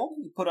down at home,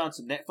 you put on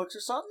some Netflix or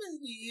something, and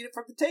you eat it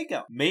from the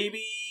takeout.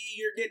 Maybe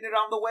you're getting it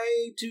on the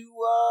way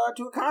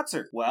to a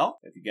concert. Well,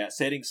 if you got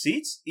sitting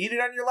seats, eat it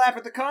on your lap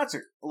at the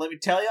concert. Let me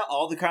tell you,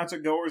 all the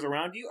concert goers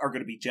around you are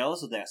going to be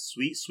jealous of that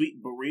sweet,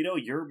 sweet burrito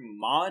you're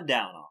mawing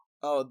down on.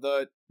 Oh,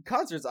 the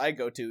concerts I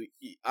go to,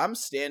 I'm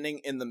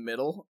standing in the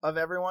middle of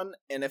everyone,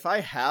 and if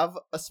I have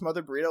a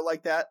smothered burrito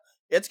like that,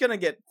 it's gonna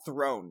get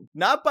thrown.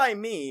 Not by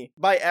me,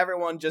 by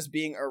everyone just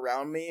being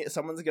around me.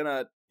 Someone's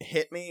gonna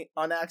hit me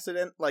on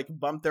accident, like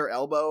bump their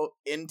elbow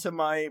into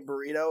my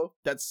burrito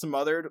that's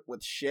smothered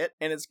with shit,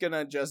 and it's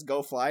gonna just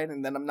go flying,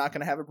 and then I'm not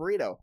gonna have a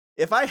burrito.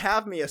 If I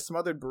have me a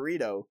smothered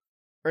burrito,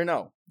 or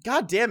no,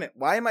 god damn it,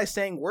 why am I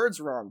saying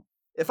words wrong?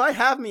 If I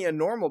have me a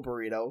normal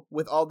burrito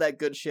with all that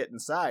good shit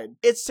inside,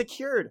 it's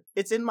secured.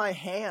 It's in my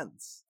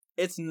hands.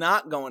 It's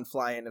not going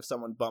flying if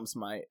someone bumps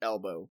my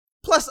elbow.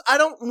 Plus, I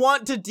don't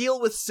want to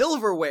deal with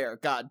silverware,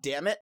 god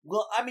damn it.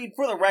 Well, I mean,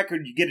 for the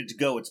record, you get it to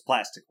go, it's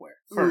plasticware.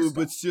 First,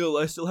 but still,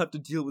 I still have to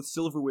deal with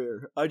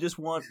silverware. I just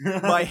want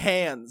my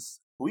hands.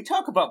 We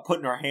talk about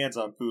putting our hands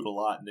on food a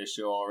lot in this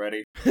show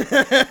already.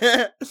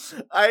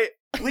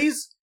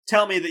 Please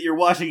tell me that you're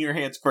washing your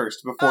hands first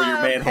before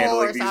you're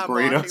manhandling these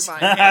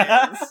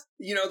burritos.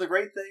 You know the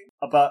great thing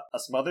about a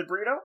smothered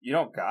burrito? You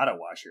don't gotta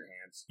wash your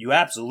hands. You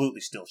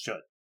absolutely still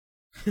should.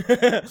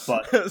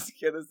 But I was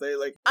gonna say,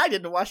 like, I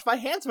didn't wash my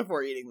hands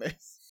before eating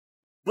this.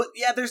 But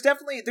yeah, there's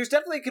definitely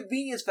a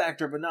convenience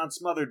factor of a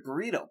non-smothered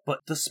burrito. But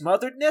the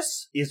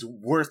smotheredness is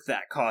worth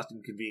that cost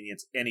and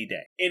convenience any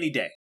day. Any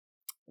day.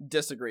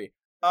 Disagree.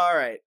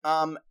 Alright,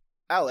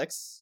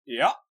 Alex.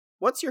 Yeah?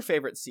 What's your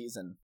favorite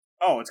season?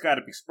 Oh, it's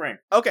gotta be spring.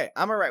 Okay,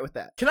 I'm alright with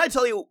that. Can I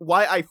tell you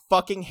why I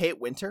fucking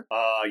hate winter?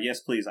 Yes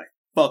please, I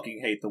fucking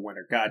hate the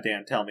winter.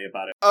 Goddamn, tell me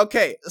about it.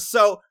 Okay,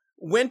 so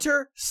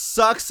winter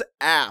sucks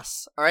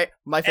ass. All right,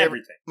 my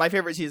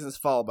favorite season is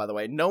fall. By the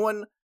way, no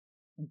one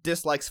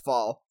dislikes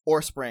fall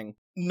or spring.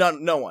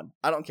 No one.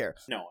 I don't care.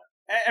 No one.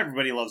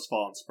 Everybody loves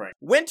fall and spring.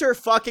 Winter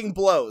fucking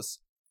blows.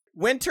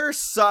 Winter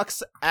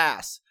sucks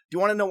ass. Do you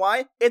want to know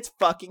why? It's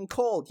fucking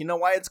cold. You know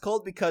why it's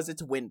cold? Because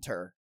it's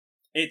winter.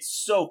 It's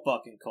so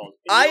fucking cold.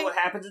 And you know what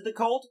happens in the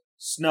cold?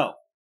 Snow.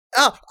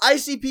 I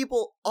see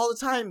people all the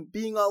time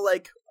being all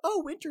like,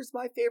 "Oh, winter's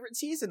my favorite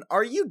season."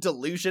 Are you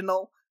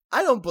delusional?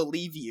 I don't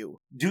believe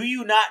you. Do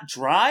you not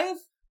drive?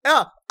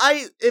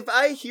 If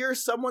I hear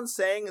someone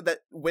saying that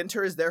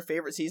winter is their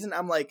favorite season,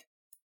 I'm like,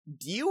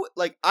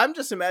 I'm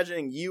just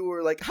imagining you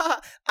were like,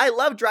 I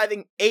love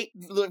driving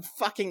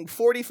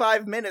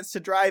 45 minutes to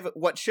drive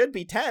what should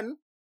be 10.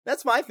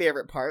 That's my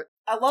favorite part.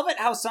 I love it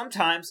how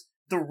sometimes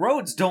the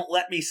roads don't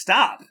let me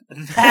stop.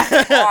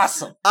 That's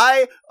awesome.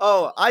 I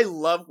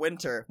love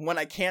winter when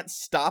I can't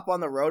stop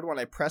on the road when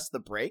I press the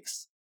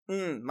brakes.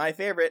 My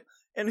favorite.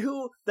 And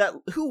who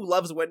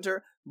loves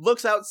winter,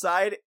 looks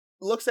outside,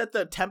 looks at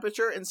the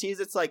temperature and sees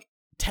it's like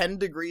 10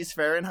 degrees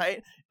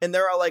Fahrenheit, and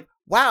they're all like,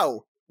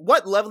 wow,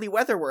 what lovely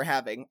weather we're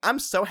having. I'm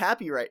so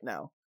happy right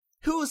now.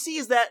 Who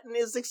sees that and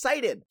is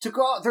excited? There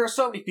are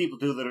so many people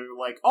that are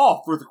like,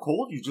 oh, for the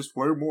cold, you just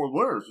wear more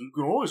layers. You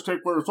can always take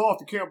layers off.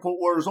 You can't put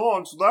layers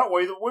on, so that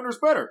way the winter's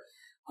better.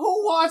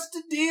 Who wants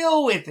to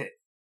deal with it?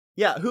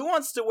 Yeah, who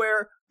wants to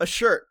wear a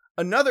shirt,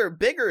 another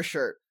bigger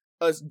shirt,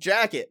 a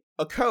jacket,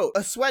 a coat,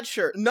 a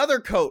sweatshirt, another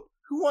coat?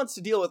 Who wants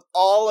to deal with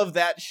all of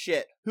that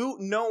shit?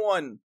 No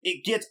one.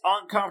 It gets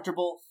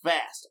uncomfortable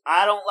fast.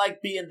 I don't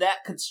like being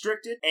that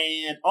constricted,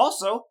 and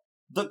also,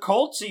 the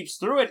cold seeps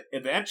through it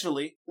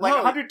eventually.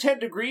 110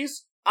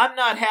 degrees, I'm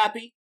not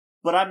happy,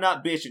 but I'm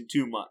not bitching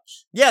too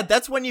much. Yeah,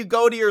 that's when you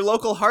go to your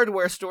local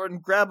hardware store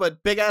and grab a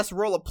big-ass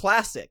roll of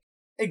plastic.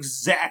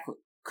 Exactly.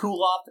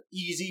 Cool off,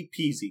 easy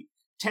peasy.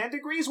 10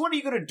 degrees, what are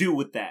you going to do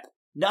with that?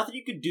 Nothing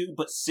you can do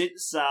but sit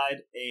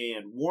inside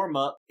and warm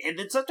up, and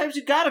then sometimes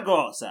you gotta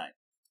go outside.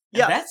 And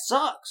yeah, that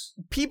sucks.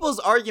 People's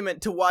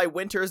argument to why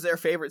winter is their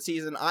favorite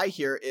season, I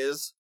hear,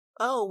 is,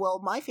 oh,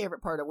 well, my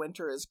favorite part of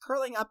winter is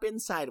curling up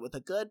inside with a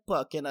good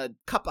book and a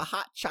cup of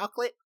hot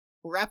chocolate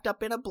wrapped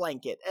up in a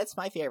blanket. That's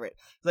my favorite.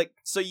 Like,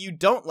 so you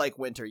don't like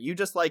winter, you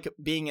just like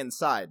being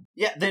inside.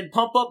 Yeah, then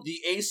pump up the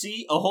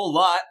AC a whole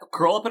lot,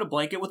 curl up in a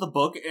blanket with a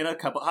book and a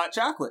cup of hot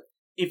chocolate.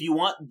 If you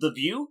want the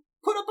view,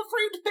 put up a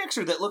framed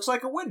picture that looks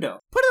like a window.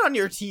 Put it on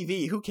your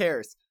TV, who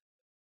cares?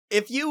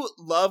 If you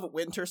love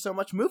winter so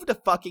much, move to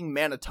fucking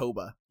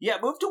Manitoba. Yeah,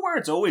 move to where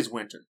it's always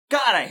winter.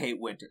 God, I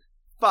hate winter.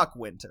 Fuck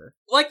winter.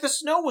 Like, the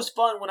snow was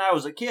fun when I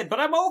was a kid,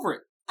 but I'm over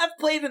it. I've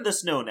played in the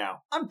snow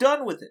now. I'm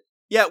done with it.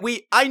 Yeah,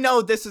 I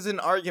know this is an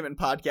argument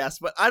podcast,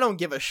 but I don't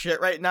give a shit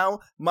right now.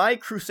 My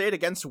crusade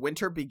against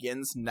winter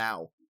begins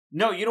now.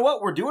 No, you know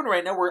what we're doing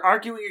right now? We're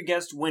arguing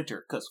against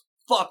winter, because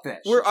fuck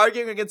that shit. We're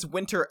arguing against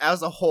winter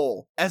as a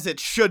whole, as it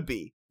should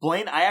be.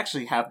 Blaine, I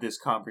actually have this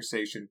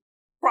conversation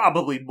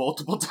probably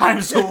multiple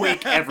times a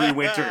week every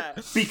winter,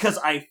 because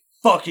I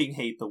fucking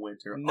hate the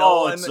winter.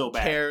 No one it's so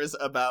bad. cares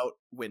about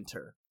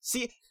winter.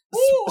 See,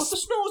 ooh, the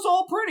snow is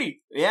all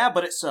pretty. Yeah,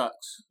 but it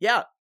sucks.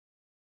 Yeah.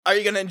 Are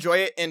you gonna enjoy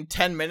it in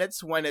 10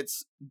 minutes when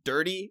it's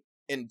dirty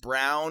and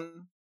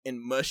brown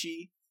and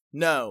mushy?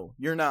 No,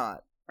 you're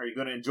not. Are you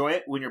gonna enjoy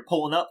it when you're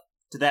pulling up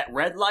to that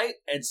red light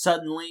and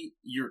suddenly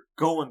you're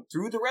going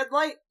through the red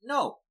light?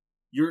 No,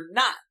 you're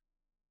not.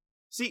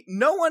 See,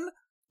 no one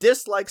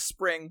dislikes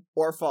spring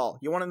or fall.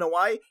 You wanna know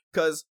why?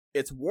 Because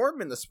it's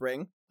warm in the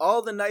spring,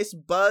 all the nice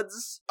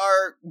buds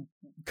are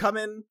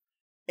coming,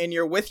 and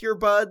you're with your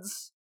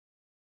buds,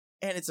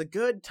 and it's a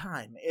good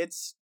time.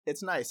 It's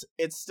nice.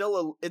 It's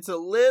a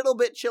little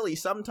bit chilly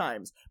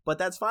sometimes, but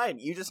that's fine.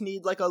 You just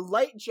need like a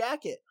light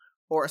jacket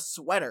or a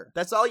sweater.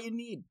 That's all you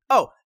need.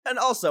 Oh, and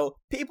also,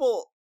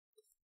 people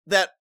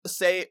that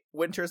say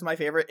winter is my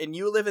favorite and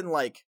you live in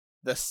like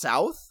the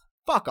South,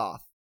 fuck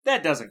off.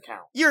 That doesn't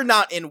count. You're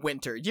not in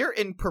winter. You're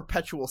in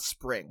perpetual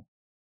spring.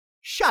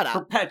 Shut up.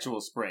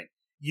 Perpetual spring.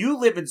 You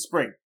live in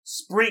spring.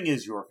 Spring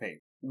is your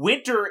favorite.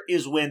 Winter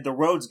is when the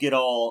roads get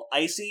all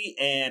icy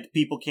and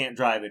people can't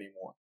drive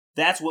anymore.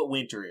 That's what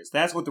winter is.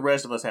 That's what the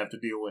rest of us have to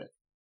deal with.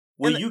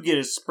 What you get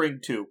is spring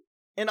 2.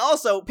 And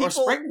also, people...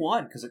 Or spring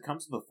 1, because it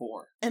comes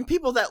before. And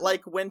people that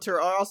like winter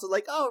are also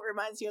like, oh, it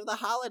reminds you of the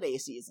holiday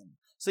season.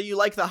 So you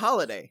like the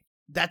holiday.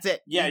 That's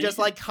it. Yeah, you just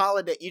like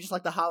holiday. You just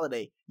like the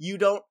holiday. You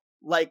don't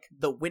like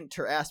the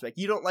winter aspect.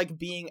 You don't like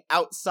being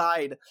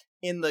outside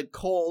in the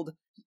cold.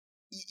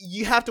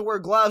 You have to wear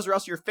gloves or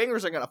else your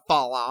fingers are going to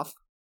fall off.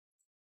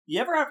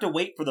 You ever have to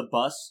wait for the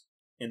bus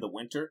in the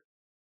winter?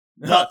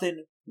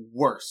 Nothing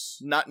worse.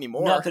 Not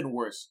anymore. Nothing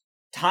worse.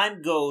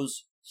 Time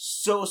goes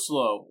so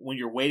slow when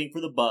you're waiting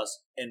for the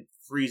bus and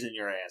freezing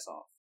your ass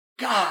off.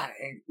 God,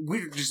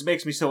 it just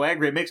makes me so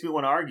angry. It makes me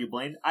want to argue,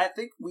 Blaine. I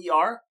think we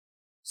are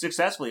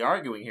successfully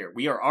arguing here.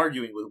 We are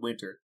arguing with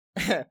winter.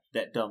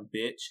 That dumb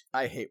bitch.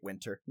 I hate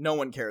winter. No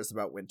one cares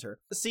about winter.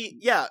 See,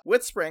 yeah,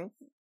 with spring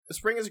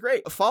is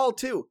great. Fall,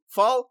 too.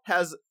 Fall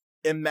has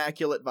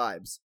immaculate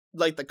vibes.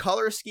 Like, the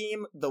color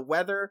scheme, the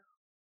weather,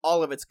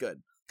 all of it's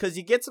good. Because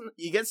you get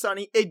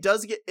sunny.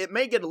 It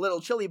may get a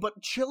little chilly,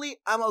 but chilly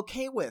I'm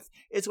okay with.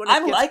 It's when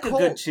it gets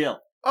cold. A good chill.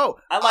 Oh,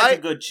 I like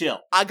a good chill.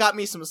 I got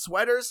me some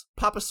sweaters.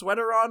 Pop a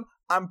sweater on.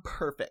 I'm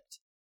perfect.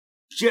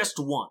 Just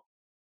one.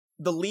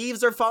 The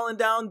leaves are falling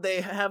down.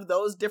 They have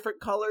those different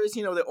colors.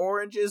 You know, the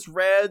oranges,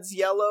 reds,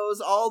 yellows,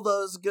 all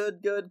those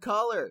good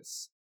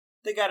colors.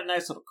 They got a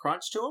nice little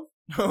crunch to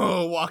them.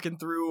 Oh, walking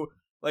through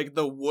like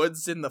the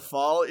woods in the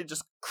fall, it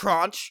just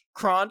crunch.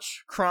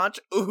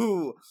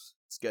 Ooh,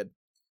 it's good.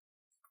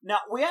 Now,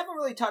 we haven't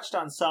really touched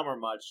on summer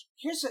much.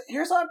 Here's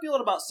how I'm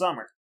feeling about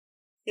summer.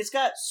 It's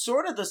got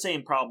sort of the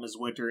same problem as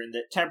winter in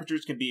that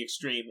temperatures can be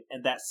extreme,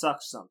 and that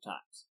sucks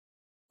sometimes.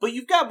 But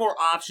you've got more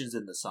options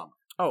in the summer.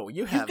 Oh,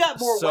 you've got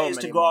more ways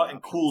to go out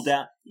and cool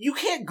down. You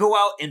can't go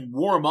out and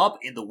warm up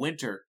in the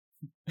winter.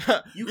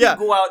 You can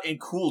go out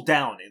and cool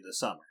down in the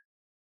summer.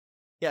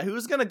 Yeah,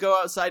 who's gonna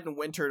go outside in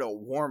winter to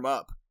warm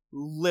up?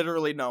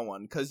 Literally no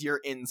one, because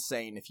you're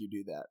insane if you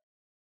do that.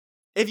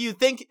 If you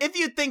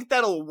think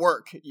that'll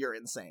work, you're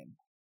insane.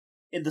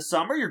 In the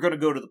summer, you're going to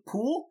go to the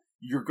pool.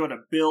 You're going to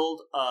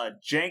build a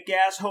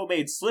jank-ass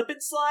homemade slip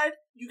and slide.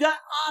 You got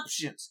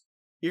options.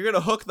 You're going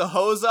to hook the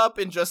hose up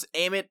and just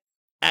aim it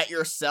at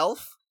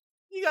yourself.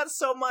 You got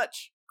so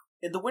much.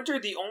 In the winter,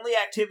 the only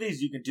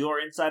activities you can do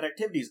are inside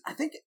activities.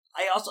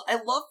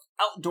 I love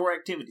outdoor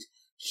activities.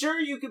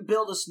 Sure, you can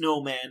build a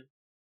snowman,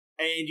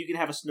 and you can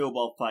have a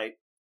snowball fight.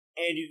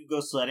 And you can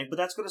go sledding, but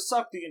that's going to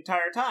suck the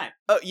entire time.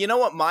 Oh, you know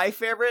what my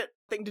favorite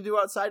thing to do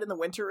outside in the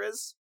winter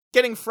is?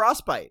 Getting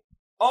frostbite.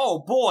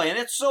 Oh boy, and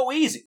it's so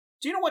easy.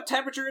 Do you know what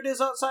temperature it is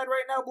outside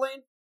right now,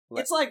 Blaine?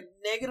 It's like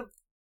negative...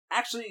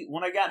 Actually,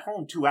 when I got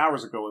home 2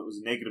 hours ago, it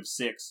was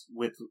 -6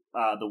 with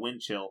the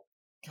wind chill.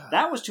 God.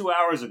 That was 2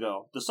 hours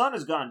ago. The sun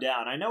has gone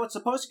down. I know it's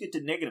supposed to get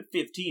to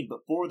 -15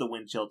 before the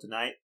wind chill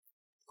tonight.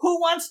 Who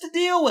wants to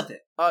deal with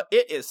it?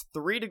 It is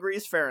 3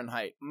 degrees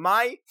Fahrenheit.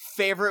 My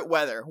favorite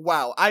weather.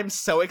 Wow, I'm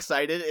so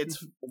excited.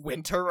 It's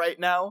winter right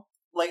now.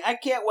 Like, I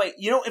can't wait.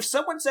 You know, if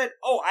someone said,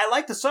 oh, I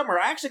like the summer,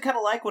 I actually kind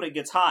of like when it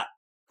gets hot.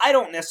 I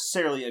don't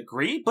necessarily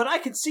agree, but I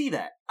can see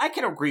that. I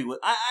can agree with,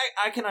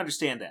 I can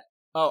understand that.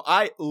 Oh,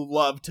 I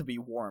love to be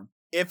warm.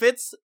 If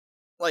it's,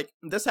 like,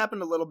 this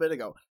happened a little bit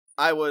ago.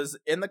 I was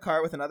in the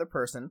car with another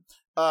person.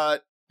 I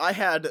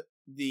had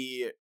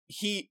the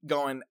heat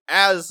going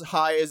as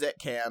high as it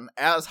can,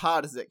 as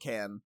hot as it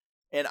can,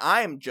 and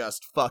I am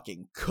just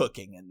fucking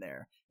cooking in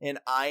there. And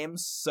I am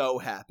so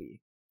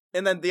happy.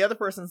 And then the other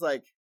person's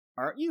like,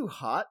 aren't you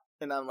hot?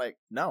 And I'm like,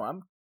 no,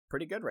 I'm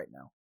pretty good right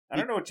now. I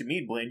don't know what you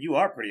mean, Blaine. You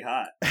are pretty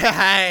hot.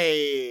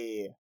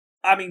 Hey!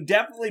 I mean,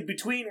 definitely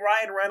between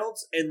Ryan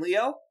Reynolds and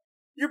Leo,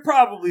 you're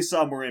probably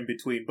somewhere in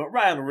between, but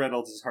Ryan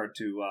Reynolds is hard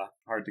to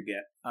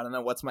get. I don't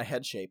know, what's my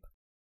head shape?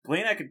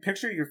 Blaine, I can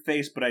picture your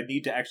face, but I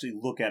need to actually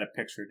look at a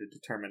picture to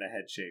determine a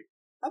head shape.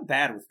 I'm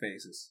bad with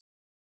faces.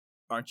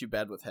 Aren't you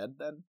bad with head,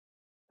 then?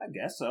 I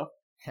guess so.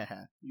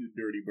 You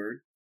dirty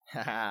bird.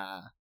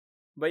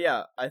 But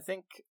yeah, I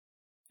think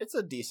it's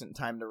a decent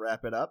time to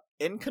wrap it up.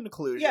 In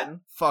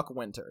conclusion, fuck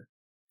winter.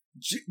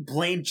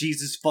 Blaine,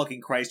 Jesus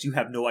fucking Christ, you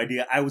have no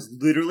idea. I was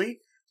literally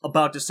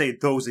about to say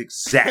those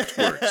exact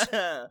words.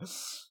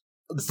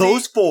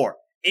 Those 4.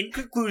 In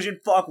conclusion,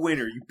 fuck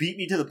winter. You beat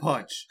me to the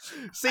punch.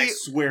 See, I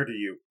swear to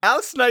you.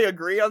 Alex and I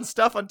agree on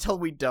stuff until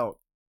we don't.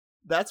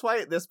 That's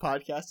why this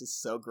podcast is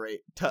so great,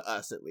 to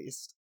us at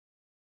least.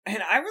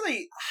 And I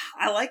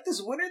like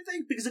this winter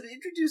thing because it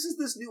introduces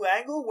this new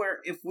angle where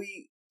if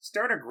we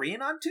start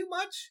agreeing on too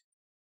much,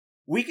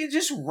 we can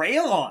just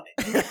rail on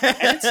it.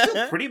 And it's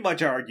still pretty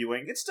much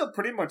arguing. It's still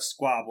pretty much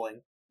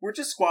squabbling. We're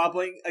just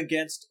squabbling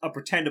against a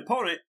pretend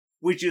opponent,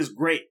 which is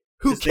great.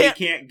 They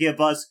can't give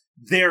us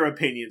their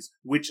opinions,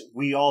 which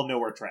we all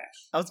know are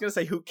trash. I was going to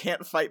say, who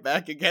can't fight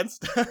back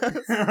against us?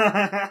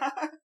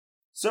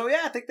 So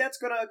yeah, I think that's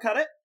going to cut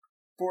it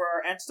for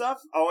our end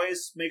stuff.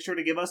 Always make sure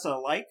to give us a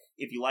like.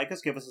 If you like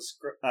us, give us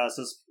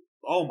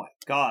oh my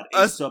god,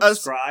 a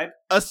subscribe.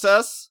 A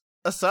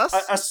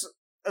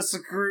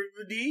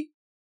security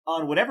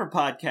on whatever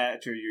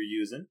podcatcher you're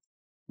using.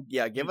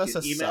 Yeah, give us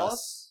a email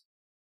us.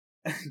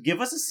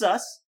 Give us a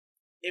sus.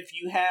 If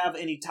you have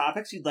any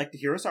topics you'd like to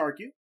hear us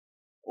argue,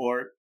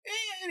 or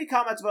any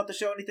comments about the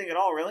show, anything at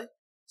all, really,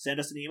 send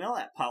us an email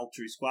at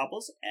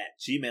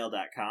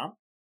paltrysquabbles@gmail.com.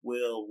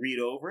 We'll read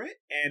over it,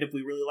 and if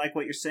we really like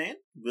what you're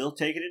saying, we'll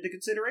take it into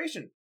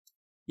consideration.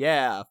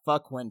 Yeah,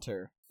 fuck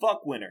winter.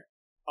 Fuck winter.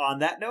 On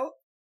that note,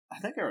 I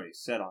think I already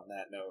said on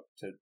that note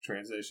to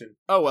transition.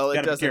 Oh, well,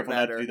 it doesn't matter. Gotta be careful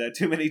not to do that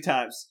too many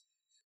times.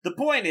 The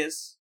point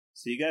is,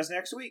 see you guys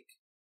next week.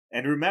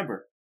 And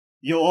remember,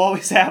 you'll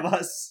always have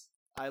us.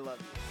 I love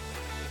you.